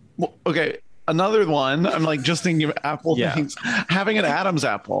ahead. Well, okay. Another one, I'm like just thinking of apple things. Having an Adam's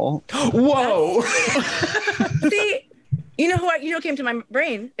apple. Whoa. See, you know what came to my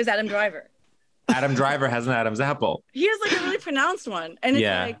brain is Adam Driver. Adam Driver has an Adam's apple. He has like a really pronounced one. And it's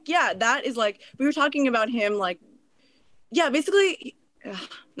like, that is like, we were talking about him like, basically,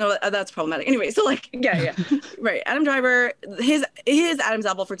 no, that's problematic. Anyway, so like, right. Adam Driver, his Adam's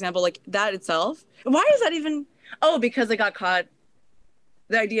apple, for example, like that itself. Why is that even? Oh, because it got caught.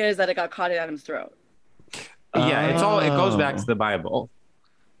 The idea is that it got caught in Adam's throat. It goes back to the Bible.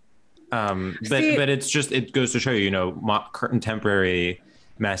 But it's just, it goes to show you, contemporary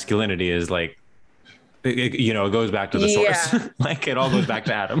masculinity is like, it goes back to the source. Like it all goes back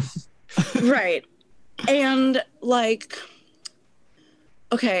to Adam. Right. And like,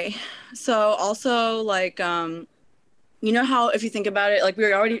 okay. So also like, you know how if you think about it, like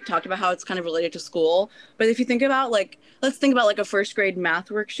we already talked about how it's kind of related to school, but if you think about like, let's think about like a first grade math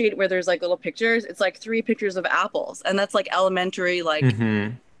worksheet where there's like little pictures. It's like 3 pictures of apples, and that's like elementary, like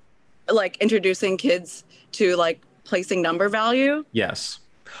like introducing kids to like placing number value. Yes.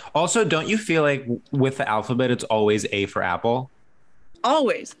 Also, don't you feel like with the alphabet, it's always A for apple?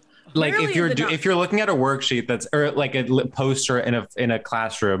 Always. Like if you're looking at a worksheet that's or like a poster in a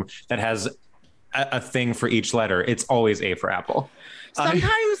classroom that has a thing for each letter, it's always A for apple.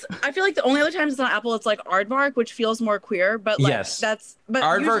 Sometimes I feel like the only other times it's not apple, it's like aardvark, which feels more queer. But like but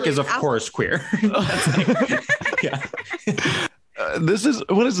aardvark is of course queer.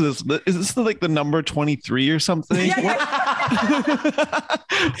 What is this? Is this like the number 23 or something?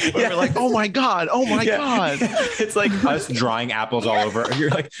 We're like, oh my god. It's like us drawing apples all over. You're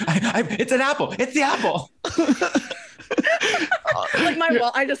like, it's an apple. It's the apple. Like my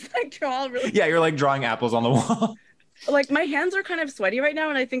wall, I just like draw really. Yeah, you're like drawing apples on the wall. Like my hands are kind of sweaty right now,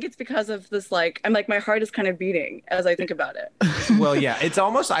 and I think it's because of this. Like I'm like my heart is kind of beating as I think about it. Well, yeah, it's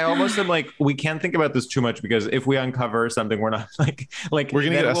almost. I almost am like we can't think about this too much because if we uncover something, we're not like we're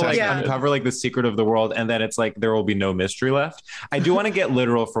gonna uncover like the secret of the world, and then it's like there will be no mystery left. I do want to get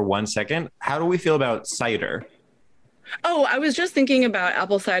literal for 1 second. How do we feel about cider? Oh, I was just thinking about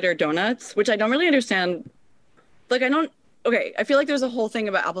apple cider donuts, which I don't really understand. Like I feel like there's a whole thing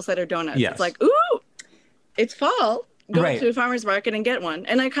about apple cider donuts. Yes. It's like, ooh, it's fall. Go right. to a farmer's market and get one.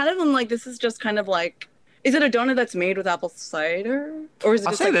 And I kind of am like, this is just kind of like, is it a donut that's made with apple cider? Or is it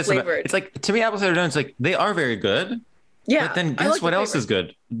just like flavored? It's like, to me, apple cider donuts, like they are very good. Yeah. But then guess what else is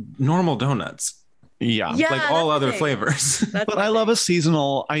good? Normal donuts. Yeah. Like all other flavors. But I love a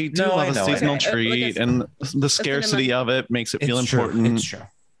seasonal treat, and the scarcity of it makes it feel important. It's true.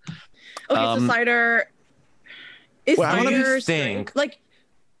 Okay, so cider is cider think like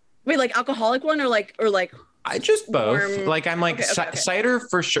wait, like alcoholic one or like I just both. Like I'm like cider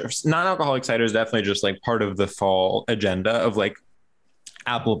for sure. Non-alcoholic cider is definitely just like part of the fall agenda of like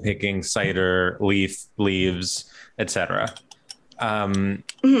apple picking, cider, leaves, etc.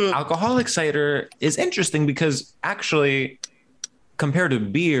 Alcoholic cider is interesting because actually, compared to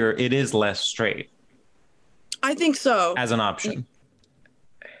beer, it is less straight I think so. as an option.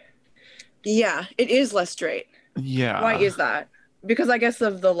 Yeah, it is less straight. Yeah. Why is that? Because I guess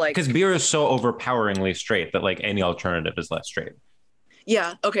of the like. Because beer is so overpoweringly straight that like any alternative is less straight.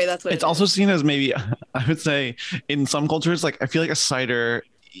 Yeah. Okay, that's what It's also seen as maybe, I would say, in some cultures, like I feel like a cider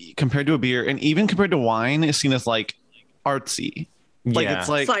compared to a beer and even compared to wine is seen as like artsy. Like Yeah. it's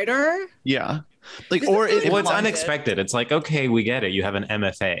like, cider. yeah. Like, This or is really Well, it's blinded. unexpected. It's like, okay, we get it. You have an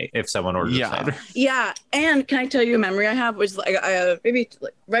MFA if someone orders Yeah. cider. Yeah, and can I tell you a memory I have? Which like maybe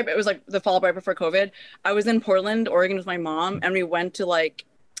like, right, it was like the fall right before COVID. I was in Portland, Oregon, with my mom, and we went to like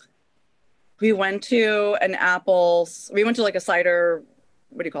a cider.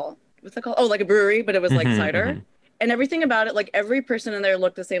 What do you call it? What's that called? Oh, like a brewery, but it was like Mhm, cider. mhm. And everything about it, like every person in there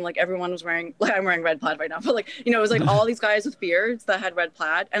looked the same. Like everyone was wearing, like I'm wearing red plaid right now, but like, you know, it was like all these guys with beards that had red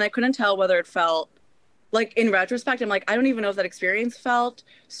plaid. And I couldn't tell whether it felt like in retrospect, I'm like, I don't even know if that experience felt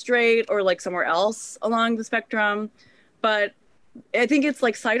straight or like somewhere else along the spectrum. But I think it's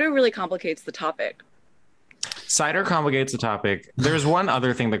like cider really complicates the topic. Cider complicates the topic. There's one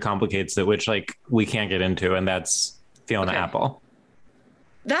other thing that complicates it, which like we can't get into, and that's Fiona Okay. Apple.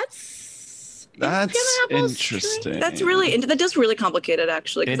 That's That's Fiona Apple's interesting. straight? That's really, that does really complicate it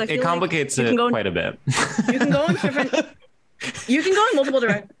actually. 'Cause I It feel like complicates you it can go in- quite a bit. You can go in different. You can go in multiple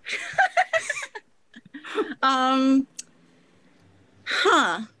directions.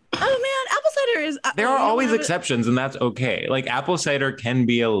 Oh man, apple cider is. There you are know always what? exceptions, and that's okay. Like apple cider can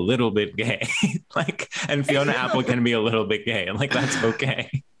be a little bit gay, like, and Fiona Apple can be a little bit gay, and like that's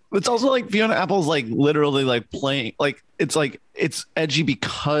okay. It's also like Fiona Apple's like literally like playing like it's edgy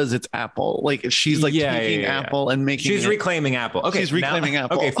because it's Apple. Like she's like Yeah, taking yeah. Apple and making She's it. reclaiming Apple. Okay, She's reclaiming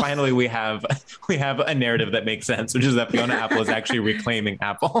Apple. Okay, finally we have a narrative that makes sense, which is that Fiona Apple is actually reclaiming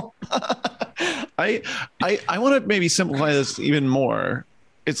Apple. I want to maybe simplify this even more.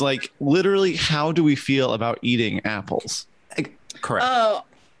 It's like literally, how do we feel about eating apples? Correct. Oh,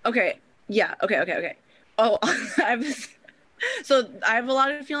 okay. Yeah. Okay. Oh, so I have a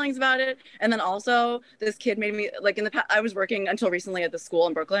lot of feelings about it. And then also this kid made me like in the past, I was working until recently at the school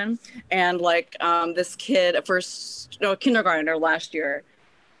in Brooklyn. And like this kid kindergartner last year,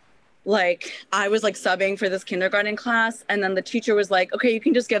 like I was like subbing for this kindergarten class. And then the teacher was like, okay, you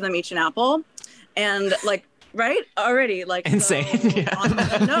can just give them each an apple. And like, right already like Insane. so,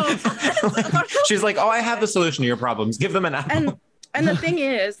 Yeah. no. She's like, oh, I have the solution to your problems. Give them an apple. And the thing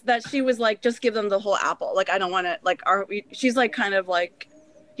is that she was like, just give them the whole apple. Like, I don't want to like, she's like kind of like,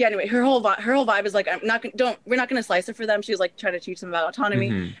 yeah, anyway, her whole vibe is like, we're not going to slice it for them. She's like trying to teach them about autonomy.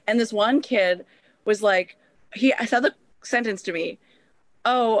 Mhm. And this one kid was like, I said the sentence to me,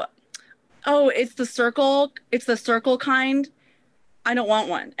 oh, it's the circle kind. I don't want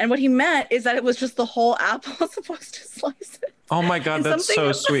one. And what he meant is that it was just the whole apple supposed to slice it. Oh my God, And that's something so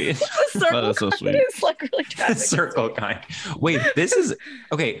that- sweet. The circle That is so kind sweet. is like really tragic. Circle kind. Wait, this is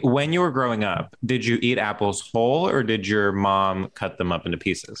okay. When you were growing up, did you eat apples whole or did your mom cut them up into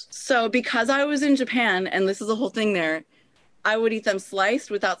pieces? So because I was in Japan, and this is the whole thing there, I would eat them sliced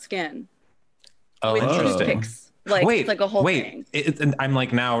without skin. Oh, with interesting. toothpicks. Like, wait, it's like a whole wait. thing. And I'm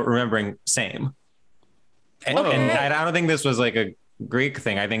like now remembering same. And, Whoa. and I don't think this was like a Greek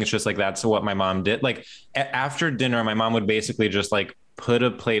thing. I think it's just like that's what my mom did. Like after dinner, my mom would basically just like put a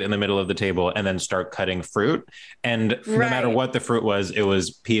plate in the middle of the table and then start cutting fruit. And no matter Right. what the fruit was, it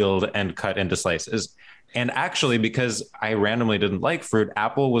was peeled and cut into slices. And actually, because I randomly didn't like fruit,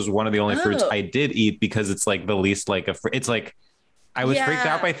 apple was one of the only fruits Oh. I did eat because it's like the least like a fruit. It's like I was freaked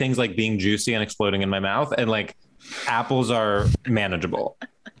Yeah. out by things like being juicy and exploding in my mouth, and like apples are manageable.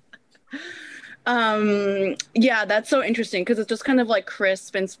 Yeah, that's so interesting because it's just kind of like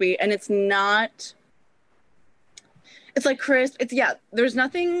crisp and sweet, and it's like crisp. There's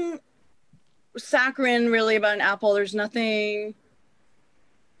nothing saccharine really about an apple. There's nothing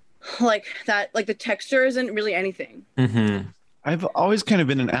like that. Like the texture isn't really anything. Mm-hmm. I've always kind of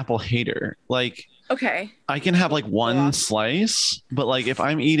been an apple hater. Like Okay. I can have like one Yeah. slice, but like if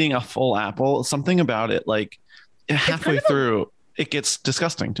I'm eating a full apple, something about it, like halfway kind of through, it gets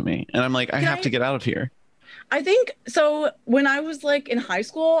disgusting to me. And I'm like, I Can have I- to get out of here. I think so. When I was like in high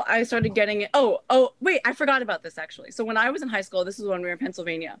school, I started getting it. Oh, wait, I forgot about this actually. So when I was in high school, this is when we were in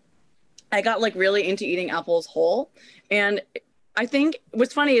Pennsylvania, I got like really into eating apples whole. And I think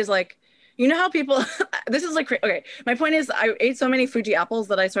what's funny is like, you know how people, this is like, okay, my point is I ate so many Fuji apples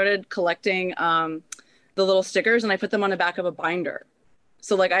that I started collecting the little stickers and I put them on the back of a binder.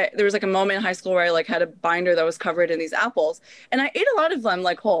 So like there was like a moment in high school where I like had a binder that was covered in these apples, and I ate a lot of them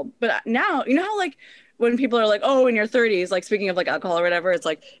like whole. But now, you know how like when people are like, oh, in your 30s, like speaking of like alcohol or whatever, it's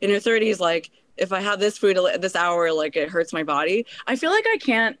like in your 30s, like if I have this food at this hour, like it hurts my body. I feel like I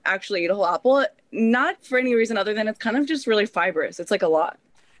can't actually eat a whole apple, not for any reason other than it's kind of just really fibrous. It's like a lot.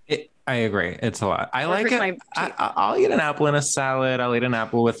 I agree. It's a lot. I Or like hurts it. my teeth. I'll eat an apple in a salad. I'll eat an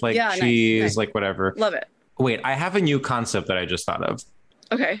apple with like Yeah, cheese, nice. like whatever. Love it. Wait, I have a new concept that I just thought of.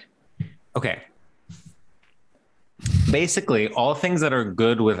 Okay. Okay. Basically, all things that are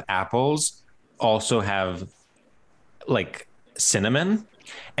good with apples also have like cinnamon.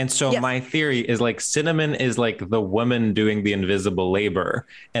 And so Yes. my theory is like cinnamon is like the woman doing the invisible labor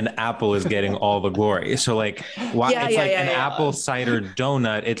and apple is getting all the glory. So like why Yeah, it's yeah, like yeah, an yeah. apple cider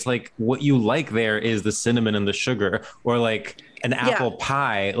donut. It's like what you like there is the cinnamon and the sugar, or like an apple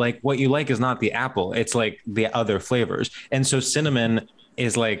pie. Like what you like is not the apple. It's like the other flavors. And so cinnamon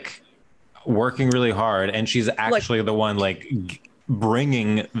is like working really hard and she's actually the one like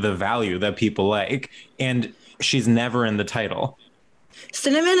bringing the value that people like, and she's never in the title.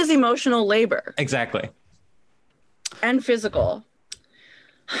 Cinnamon is emotional labor Exactly. and physical.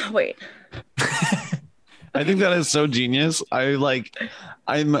 Wait. I think that is so genius. I'm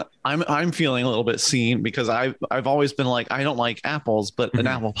feeling a little bit seen because I've always been like, I don't like apples, but an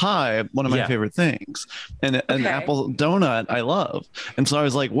apple pie, one of my Yeah. favorite things, and an Okay. apple donut I love. And so I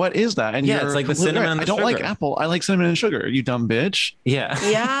was like, what is that? And Yeah, you're it's like the completely cinnamon right. and I the don't like sugar. apple. I like cinnamon and sugar. You dumb bitch. Yeah.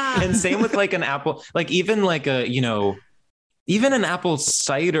 Yeah. And same with like an apple, like even like a, even an apple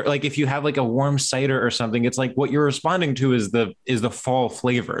cider, like if you have like a warm cider or something, it's like what you're responding to is the fall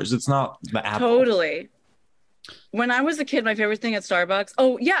flavors. It's not the apple. Totally. When I was a kid, my favorite thing at Starbucks.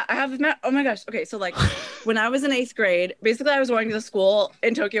 Oh yeah, oh my gosh. Okay, so like when I was in 8th grade, basically I was going to the school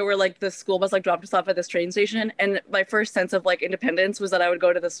in Tokyo where like the school bus like dropped us off at this train station, and my first sense of like independence was that I would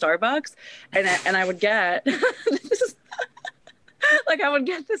go to the Starbucks, and I would get this is like I would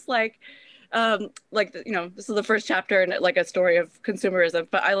get this like this is the first chapter in like a story of consumerism,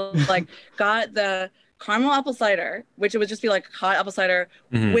 but I like got the caramel apple cider, which it would just be like hot apple cider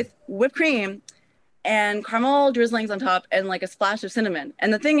with whipped cream and caramel drizzlings on top and like a splash of cinnamon.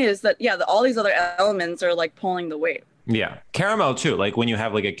 And the thing is that all these other elements are like pulling the weight. Yeah. Caramel too. Like when you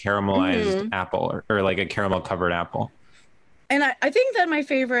have like a caramelized apple or like a caramel covered apple. And I think that my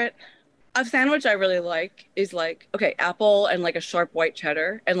favorite a sandwich I really like is like, okay, apple and like a sharp white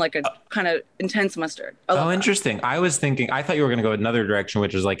cheddar and like a kind of intense mustard. I love Oh, that. interesting. I thought you were going to go another direction,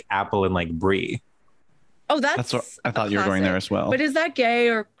 which is like apple and like brie. Oh, That's what I thought you were going there as well. But is that gay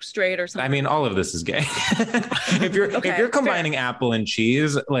or straight or something? I mean, all of this is gay. if you're Okay, combining apple and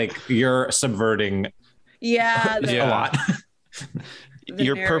cheese, like you're subverting yeah, a lot. the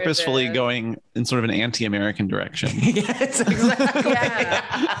You're purposefully narrative. going in sort of an anti-American direction. Yes, exactly.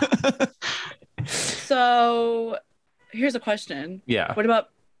 Yeah. So here's a question. Yeah. What about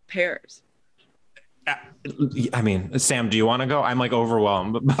pears? I mean, Sam, do you want to go? I'm like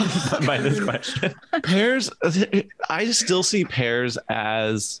overwhelmed by this question. Pears, I still see pears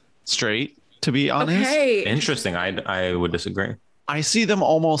as straight, to be honest. Okay. Interesting. I would disagree. I see them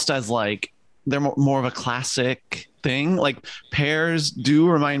almost as like they're more of a classic thing. Like pears do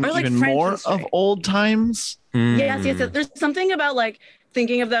remind me Or like even French more history. of old times. Yes. There's something about like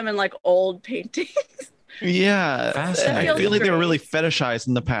thinking of them in like old paintings. Yeah. Fascinating. I feel like they were great. really fetishized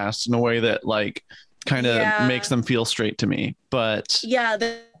in the past in a way that like kind of Yeah. makes them feel straight to me. But Yeah,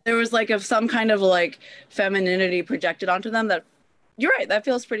 there was like some kind of like femininity projected onto them that you're right, that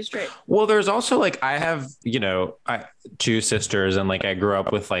feels pretty straight. Well, there's also like I have, two sisters, and like I grew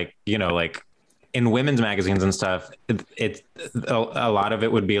up with like, like in women's magazines and stuff. It's a lot of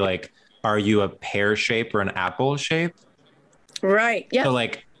it would be like, are you a pear shape or an apple shape? Right. Yeah. So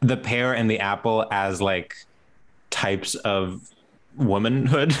like the pear and the apple as like types of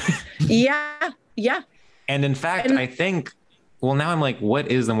womanhood. Yeah. Yeah. And in fact, And- I think, well, now I'm like,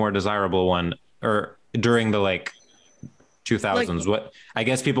 what is the more desirable one? Or during the like 2000s, what I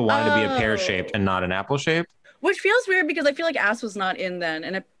guess people wanted to be a pear shaped and not an apple shape. Which feels weird because I feel like ass was not in then,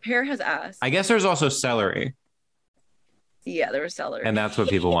 and a pear has ass. I guess there's also celery, Yeah, there was celery. and that's what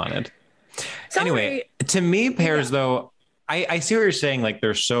people wanted. Celery, Anyway, to me, pears though, I see what you're saying. Like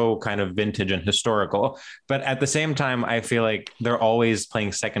they're so kind of vintage and historical, but at the same time, I feel like they're always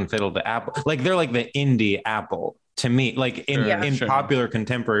playing second fiddle to apple. Like they're like the indie apple to me. Like in Sure. popular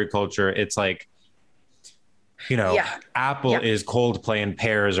contemporary culture, it's like, Yeah. apple Yeah. is Coldplay and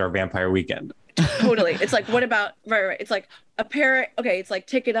pears are Vampire Weekend. totally. It's like, what about right? It's like a pear. Okay, it's like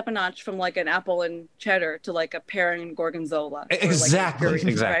take it up a notch from like an apple and cheddar to like a pear and gorgonzola. or, like, Exactly. puree,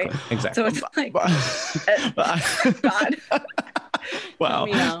 Exactly. right? Exactly. So it's like, but God. Wow.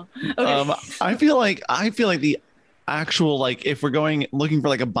 Meow. Okay. I feel like the actual, like, if we're looking for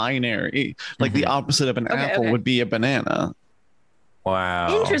like a binary, like the opposite of an apple would be a banana.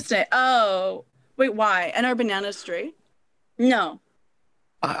 Wow. Interesting. Oh, wait, why? And are bananas straight? No.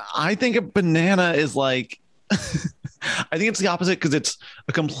 I think a banana is like, I think it's the opposite because it's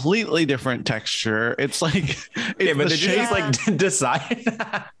a completely different texture. It's like, Okay, but did you just like decide?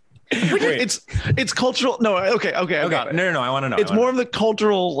 Wait. It's cultural. No, okay, I got it. No, I want to know. It's more of the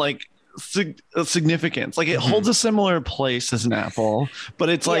cultural like significance. Like it holds a similar place as an apple, but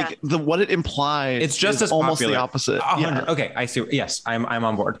it's like what it implies. It's just as almost popular. the opposite. Yeah. Okay, I see. Yes, I'm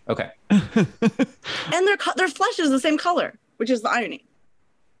on board. Okay. And their flesh is the same color, which is the irony.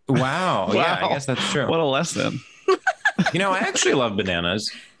 Wow. Yeah, I guess that's true. What a lesson. I actually love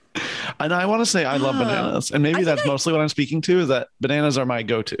bananas. And I want to say I love bananas, and maybe that's mostly what I'm speaking to, is that bananas are my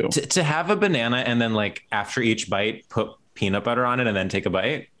go-to. To have a banana and then like after each bite put peanut butter on it and then take a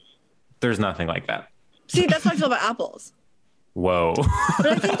bite, there's nothing like that. See, that's how I feel about apples. Whoa. But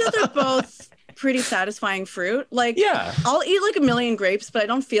I think that they're both pretty satisfying fruit. Like, yeah, I'll eat like a million grapes, but I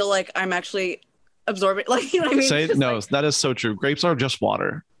don't feel like I'm actually absorbing. Like, you know what I mean? No, that is so true. Grapes are just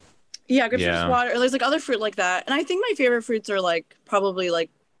water. Yeah, grapes are just water. Or there's like other fruit like that. And I think my favorite fruits are like probably like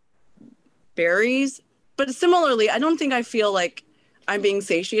berries. But similarly, I don't think I feel like I'm being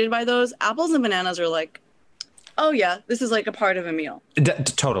satiated by those. Apples and bananas are like, oh yeah, this is like a part of a meal.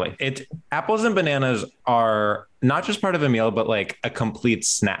 Totally. Apples and bananas are not just part of a meal, but like a complete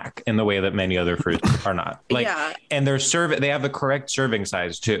snack in the way that many other fruits are not. Like, and they have the correct serving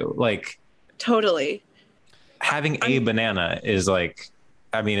size too. Like, totally. Having a banana is like,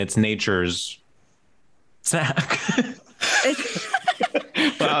 I mean, it's nature's snack.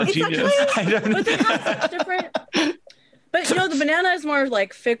 Wow, genius. But they have such different. But the banana is more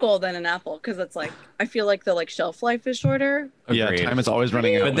like fickle than an apple because it's like I feel like the like shelf life is shorter. Yeah, time is always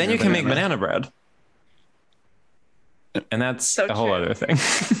running out. But then you can make banana bread, and that's a whole other thing.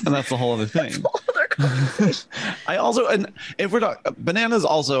 And that's the whole other thing. I also, and if we're talking bananas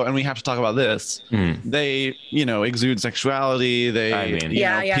also, and we have to talk about this, they, exude sexuality.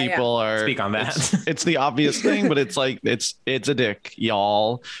 People are speak on that. It's the obvious thing, but it's like, it's a dick,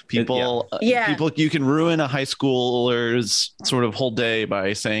 y'all. People, you can ruin a high schooler's sort of whole day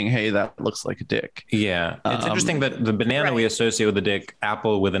by saying, hey, that looks like a dick. Yeah. It's interesting that the banana we associate with the dick,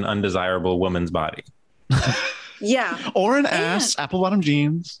 apple with an undesirable woman's body. Yeah. Or an ass, apple bottom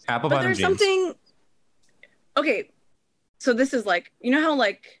jeans. Apple bottom jeans. There's something. Okay, so this is like, how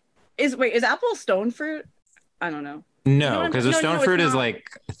like is apple stone fruit? I don't know. No, because the stone fruit is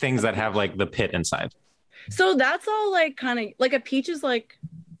like things that have like the pit inside. So that's all like kind of like a peach is like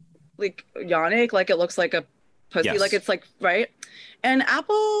yonic, like it looks like a pussy, like it's like right. And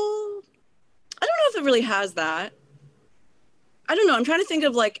apple, I don't know if it really has that. I don't know. I'm trying to think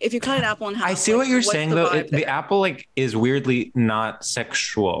of like if you cut an apple in half. I see what you're saying though. The apple like is weirdly not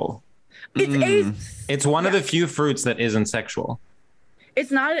sexual. It's one of the few fruits that isn't sexual.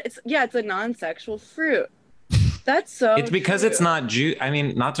 It's not. It's a non-sexual fruit. That's so. It's because it's not juice. I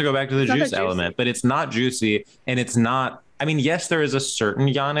mean, not to go back to the juice element, but it's not juicy, and it's not. I mean, yes, there is a certain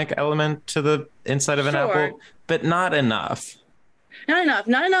ionic element to the inside of an apple, but not enough. Not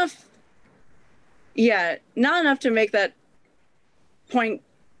enough. Yeah, not enough to make that point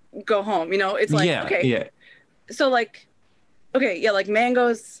go home. It's like So like, like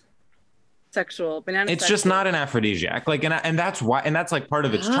mangoes. Sexual banana. It's just not an aphrodisiac. Like, and that's why, and that's like part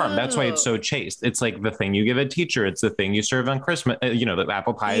of its charm. That's why it's so chaste. It's like the thing you give a teacher. It's the thing you serve on Christmas. The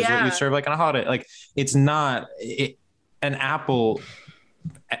apple pie is what you serve like on a holiday. Like, it's not an apple.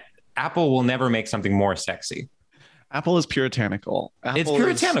 Apple will never make something more sexy. Apple is puritanical. It's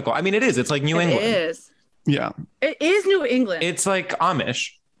puritanical. I mean, it is. It's like New England. It is. Yeah. It is New England. It's like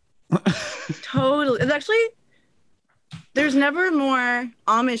Amish. Totally. It's actually. There's never more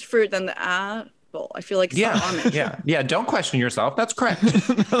Amish fruit than the apple. I feel like it's not Amish. Yeah. Don't question yourself. That's correct.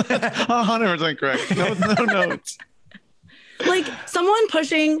 100% correct. No notes. Like someone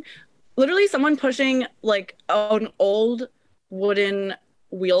pushing like an old wooden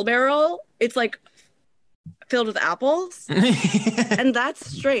wheelbarrow. It's like filled with apples, and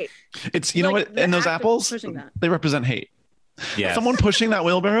that's straight. It's know what? And those apples, they represent hate. Yeah. Someone pushing that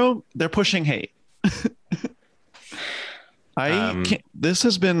wheelbarrow, they're pushing hate. This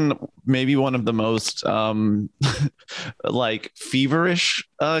has been maybe one of the most like feverish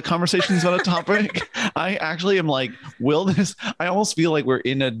conversations about a topic. I actually am like, I almost feel like we're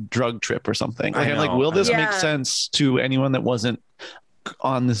in a drug trip or something. Like, I'm like, will this make sense to anyone that wasn't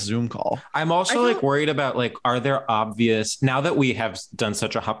on this Zoom call. I'm also like worried about like, are there obvious, now that we have done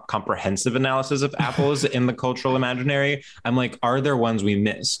such a comprehensive analysis of apples in the cultural imaginary, I'm like, are there ones we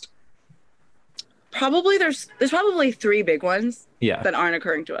missed? Probably there's probably 3 big ones Yeah. that aren't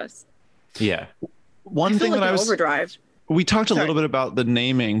occurring to us. Yeah. One thing that I was overdrive. We talked a little bit about the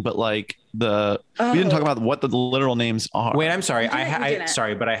naming, but like we didn't talk about what the literal names are. Wait, I'm sorry. didn't.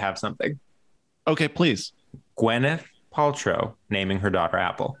 Sorry, but I have something. Okay, please. Gwyneth Paltrow naming her daughter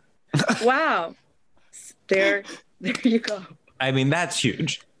Apple. Wow. There you go. I mean, that's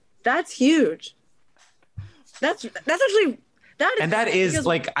huge. That's huge. That's actually that is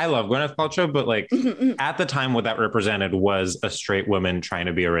like, I love Gwyneth Paltrow, but like at the time what that represented was a straight woman trying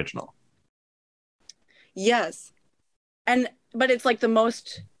to be original. Yes. But it's like the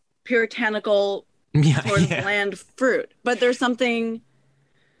most puritanical sort of bland fruit. But there's something,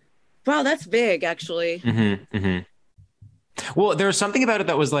 wow, that's big actually. Well, there was something about it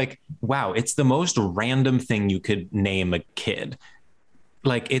that was like, wow, it's the most random thing you could name a kid.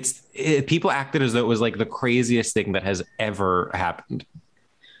 Like people acted as though it was like the craziest thing that has ever happened.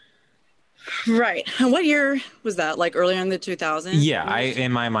 Right. And what year was that? Like earlier in the 2000s? Yeah,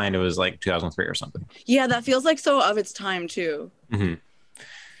 in my mind it was like 2003 or something. Yeah, that feels like so of its time too. Maybe,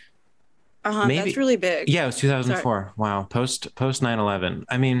 that's really big. Yeah, it was 2004. Sorry. Wow, post 9/11.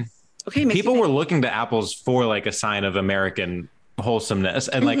 I mean, people were looking to apples for like a sign of American wholesomeness,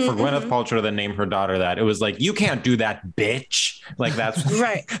 and like for Gwyneth Paltrow to name her daughter that, it was like, you can't do that, bitch. Like that's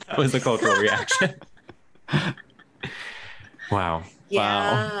right. That was the cultural reaction. Wow. Yeah.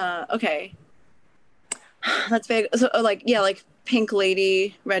 Wow. Okay. That's big. So like Pink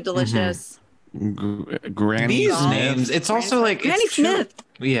Lady, Red Delicious. Granny These Smith. names. It's also like Granny Smith.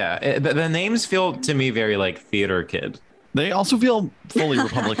 Yeah, the names feel to me very like theater kid. They also feel fully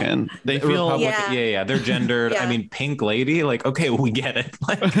Republican. They feel yeah. They're gendered. Yeah. I mean, Pink Lady. Like, okay, we get it.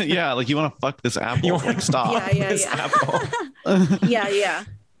 Like, yeah, like you want to fuck this apple. You like stop. Yeah. Apple. yeah.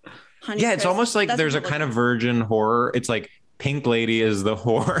 Honey Chris, it's almost like there's a kind of virgin horror. It's like Pink Lady is the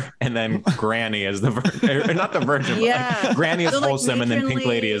whore, and then Granny is the virgin. Not the virgin. Yeah. But like, Granny is wholesome, like, and then Pink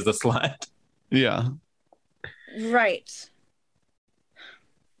Lady is the slut. Yeah. Right.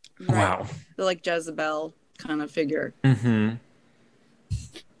 Wow. The like Jezebel kind of figure.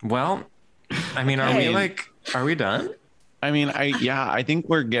 Well, I mean, are we done? I mean, I think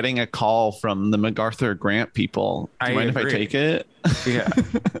we're getting a call from the MacArthur Grant people. Do you mind if I take it? Yeah.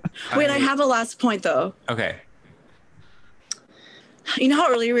 Wait, I have a last point though. Okay. You know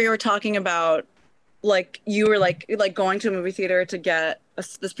how earlier we were talking about like you were like going to a movie theater to get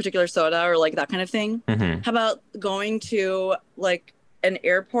this particular soda or like that kind of thing? How about going to like an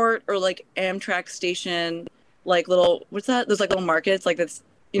airport or like Amtrak station, like little, what's that? There's like little markets like that's,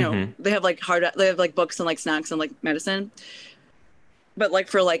 you know, they have like books and like snacks and like medicine, but like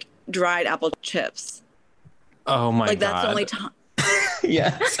for like dried apple chips. Oh my God. Like that's the only time.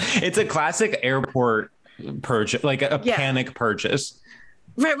 Yes. It's a classic airport purchase, like a panic purchase.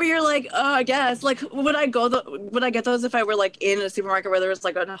 Right, where you're like, oh, I guess, like, would I get those if I were like in a supermarket where there was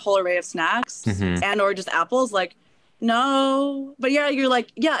like a whole array of snacks and or just apples? Like, no, but yeah, you're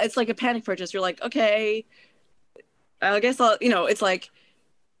like, yeah, it's like a panic purchase. You're like, okay, I guess I'll, you know, it's like,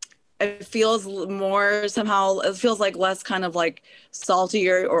 it feels more somehow, it feels like less kind of like salty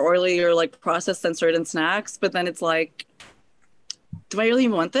or oily or like processed than certain snacks. But then it's like, do I really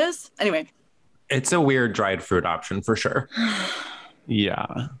even want this? Anyway. It's a weird dried fruit option for sure.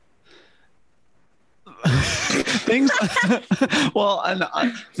 Yeah. Things well,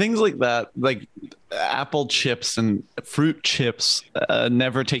 and things like that, like apple chips and fruit chips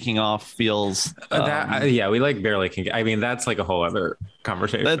never taking off feels we like barely can get, I mean, that's like a whole other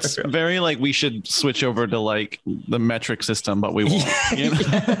conversation. That's very like we should switch over to like the metric system, but we won't. You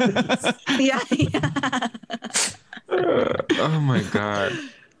know? Yeah. Oh my God.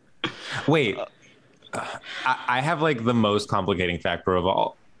 Wait, I have like the most complicating factor of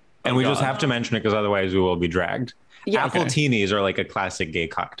all. And we just have to mention it because otherwise we will be dragged. Yeah, Appletinis are like a classic gay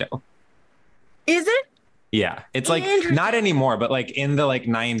cocktail. Is it? Yeah. It's like not anymore, but like in the like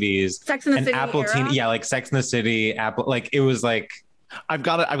 90s. Sex in the City Appletini, yeah, like Sex in the City, Apple, like it was like I've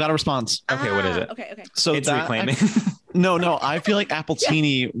got a response. Okay, what is it? Okay. So it's reclaiming. No, I feel like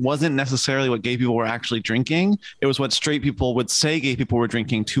Appletini wasn't necessarily what gay people were actually drinking. It was what straight people would say gay people were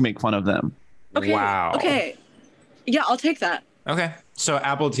drinking to make fun of them. Okay. Wow. Okay. Yeah, I'll take that. Okay. So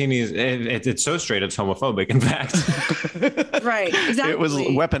Appletinis, it's so straight, it's homophobic, in fact. Right. Exactly. It was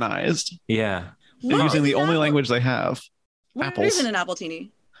weaponized. Yeah. They're using the only language they have. What apples. is in an Appletini?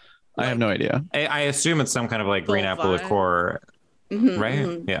 I have no idea. I assume it's some kind of like green apple liqueur,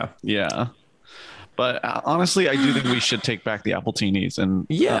 right? Yeah. Yeah. But honestly, I do think we should take back the Appletinis. And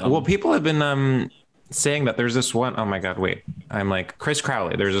Yeah, well, people have been saying that there's this one. Oh my God, wait. I'm like Chris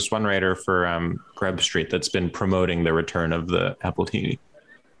Crowley. There's this one writer for Grub Street that's been promoting the return of the Appletini.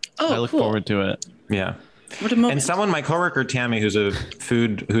 Oh, I look cool. forward to it. Yeah. What a moment. And someone, my coworker Tammy, who's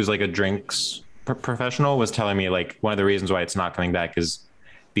like a drinks professional, was telling me like one of the reasons why it's not coming back is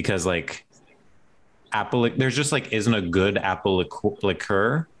because like there's just like isn't a good apple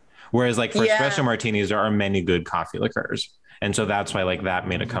liqueur, whereas like for espresso martinis there are many good coffee liqueurs, and so that's why like that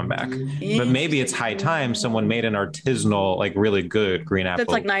made a comeback. But maybe it's high time someone made an artisanal like really good green apple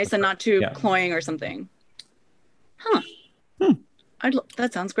that's like nice liqueur. and not too cloying or something.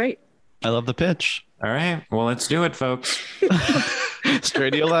 That sounds great. I love the pitch. All right, well, let's do it, folks.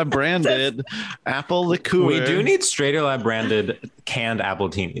 Stradiolab branded apple liqueur. We do need Stradiolab branded canned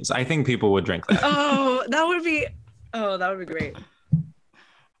appletinis. I think people would drink that. Oh, that would be great.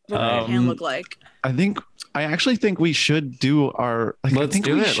 What would a can look like? I actually think we should do our. Like, Let's I think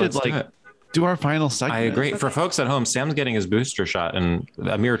do we it. should Let's do our final segment. I agree. For folks at home, Sam's getting his booster shot in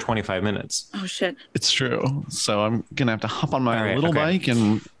a mere 25 minutes. Oh shit! It's true. So I'm gonna have to hop on my little bike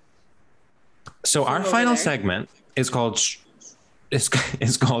and. So our final segment is called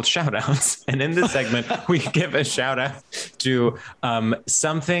Shoutouts, and in this segment we give a shout out to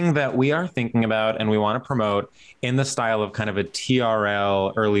something that we are thinking about and we want to promote in the style of kind of a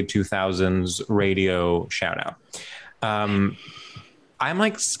TRL early 2000s radio shout out. I'm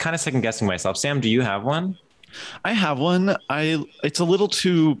like kind of second guessing myself. Sam, do you have one? I have one. It's a little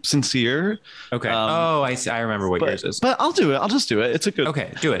too sincere. Okay. I see. I remember what yours is. But I'll do it. I'll just do it. It's a good.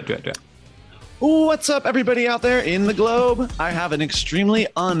 Okay. Do it. What's up, everybody out there in the globe? I have an extremely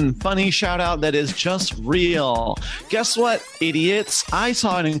unfunny shout out that is just real. Guess what, idiots? I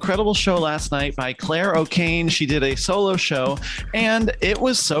saw an incredible show last night by Claire O'Kane. She did a solo show, and it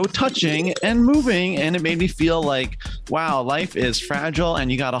was so touching and moving, and it made me feel like, wow, life is fragile,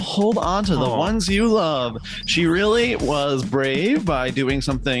 and you got to hold on to the ones you love. She really was brave by doing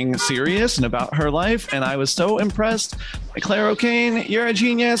something serious and about her life, and I was so impressed. Claire O'Kane, you're a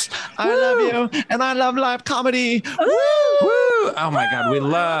genius. I love you. And I love live comedy. Woo! Woo! Oh my God, we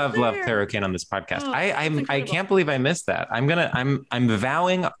love Claire O'Kane on this podcast. I can't believe I missed that. I'm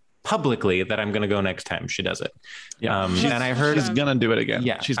vowing publicly that I'm gonna go next time she does it. Yeah, and I heard she's gonna do it again.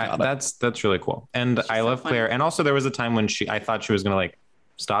 Yeah, that's really cool. And I love Claire. And also there was a time when I thought she was gonna like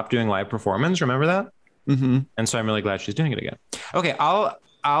stop doing live performance. Remember that? Mm-hmm. And so I'm really glad she's doing it again. Okay,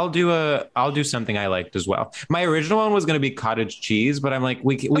 I'll do something I liked as well. My original one was going to be cottage cheese, but I'm like,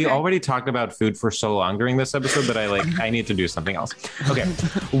 we already talked about food for so long during this episode that I need to do something else. Okay.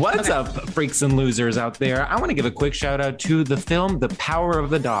 What's up, freaks and losers out there? I want to give a quick shout out to the film, The Power of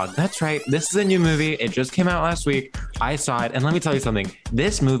the Dog. That's right. This is a new movie. It just came out last week. I saw it. And let me tell you something.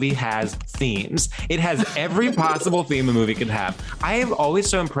 This movie has themes. It has every possible theme a movie could have. I am always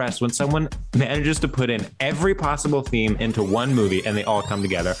so impressed when someone manages to put in every possible theme into one movie and they all come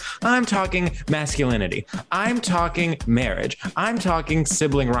together. I'm talking masculinity. I'm talking marriage. I'm talking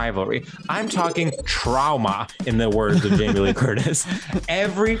sibling rivalry. I'm talking trauma, in the words of Jamie Lee Curtis.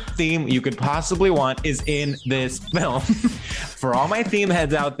 Every theme you could possibly want is in this film. For all my theme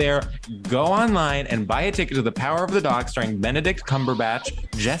heads out there, go online and buy a ticket to The Power of the Dog starring Benedict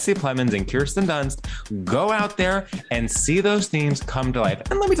Cumberbatch, Jesse Plemons, and Kirsten Dunst. Go out there and see those themes come to life.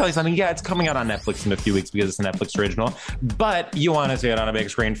 And let me tell you something. Yeah, it's coming out on Netflix in a few weeks because it's a Netflix original, but you want to see it on a big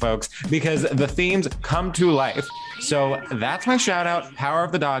screen, folks, because the themes come to life. So that's my shout out. Power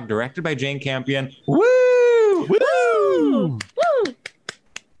of the Dog, directed by Jane Campion. Woo! Woo! Woo!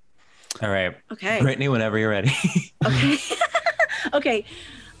 All right. Okay. Brittany, whenever you're ready. Okay. Okay.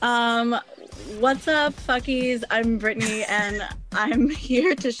 What's up, fuckies? I'm Brittany, and I'm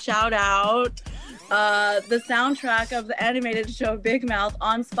here to shout out the soundtrack of the animated show Big Mouth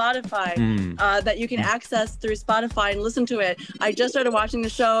on Spotify that you can access through Spotify and listen to it. I just started watching the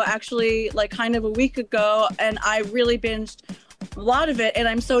show actually like kind of a week ago, and I really binged a lot of it, and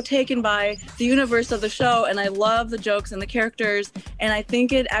I'm so taken by the universe of the show, and I love the jokes and the characters, and I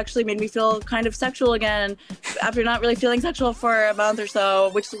think it actually made me feel kind of sexual again after not really feeling sexual for a month or so,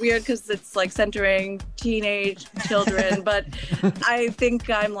 which is weird because it's like centering teenage children, but I think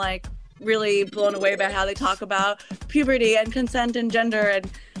I'm like really blown away by how they talk about puberty and consent and gender, and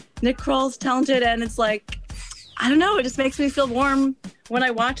Nick Kroll's talented, and it's like, I don't know, it just makes me feel warm when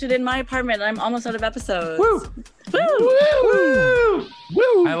I watch it in my apartment and I'm almost out of episodes. Woo! Woo! Woo!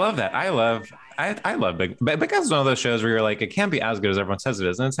 Woo! I love that. I love Big Mouth is one of those shows where you're like, it can't be as good as everyone says it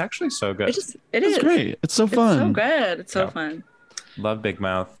is, and it's actually so good. It is great. It's so fun. It's so good. It's so fun. Love Big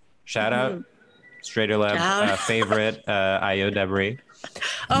Mouth. Shout out Stradiolab favorite Ayo Debris.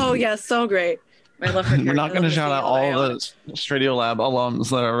 Oh yeah, so great. My love for We're not going to shout out all the the Radiolab alums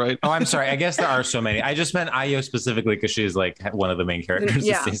that are right. Oh, I'm sorry. I guess there are so many. I just meant Ayo specifically because she's like one of the main characters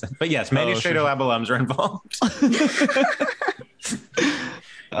Yeah. this season. But yes, many Radiolab alums are involved.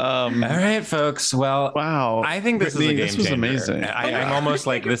 All right, folks. Well, Wow. I think this is a game This was changer. amazing. I'm almost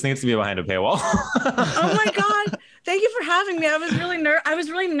like this needs to be behind a paywall. Oh my god! Thank you for having me. I was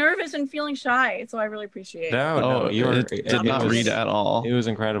really nervous and feeling shy, so I really appreciate it. No, you were, it did not read at all. It was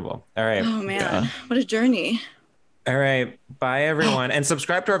incredible. All right. Oh man, what a journey! All right. Bye, everyone. And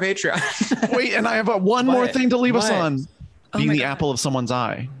subscribe to our Patreon. Wait, and I have one more What? thing to leave us What? on. Oh Being my the God. apple of someone's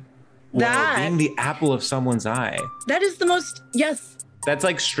eye. That Being the apple of someone's eye. that is the most That's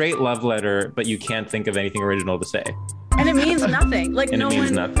like straight love letter, but you can't think of anything original to say. and it means nothing. Like And no it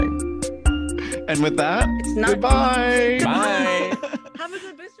means one. nothing. And with that, It's not. goodbye. Bye. Have a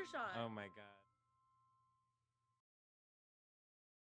good booster shot. Oh my God.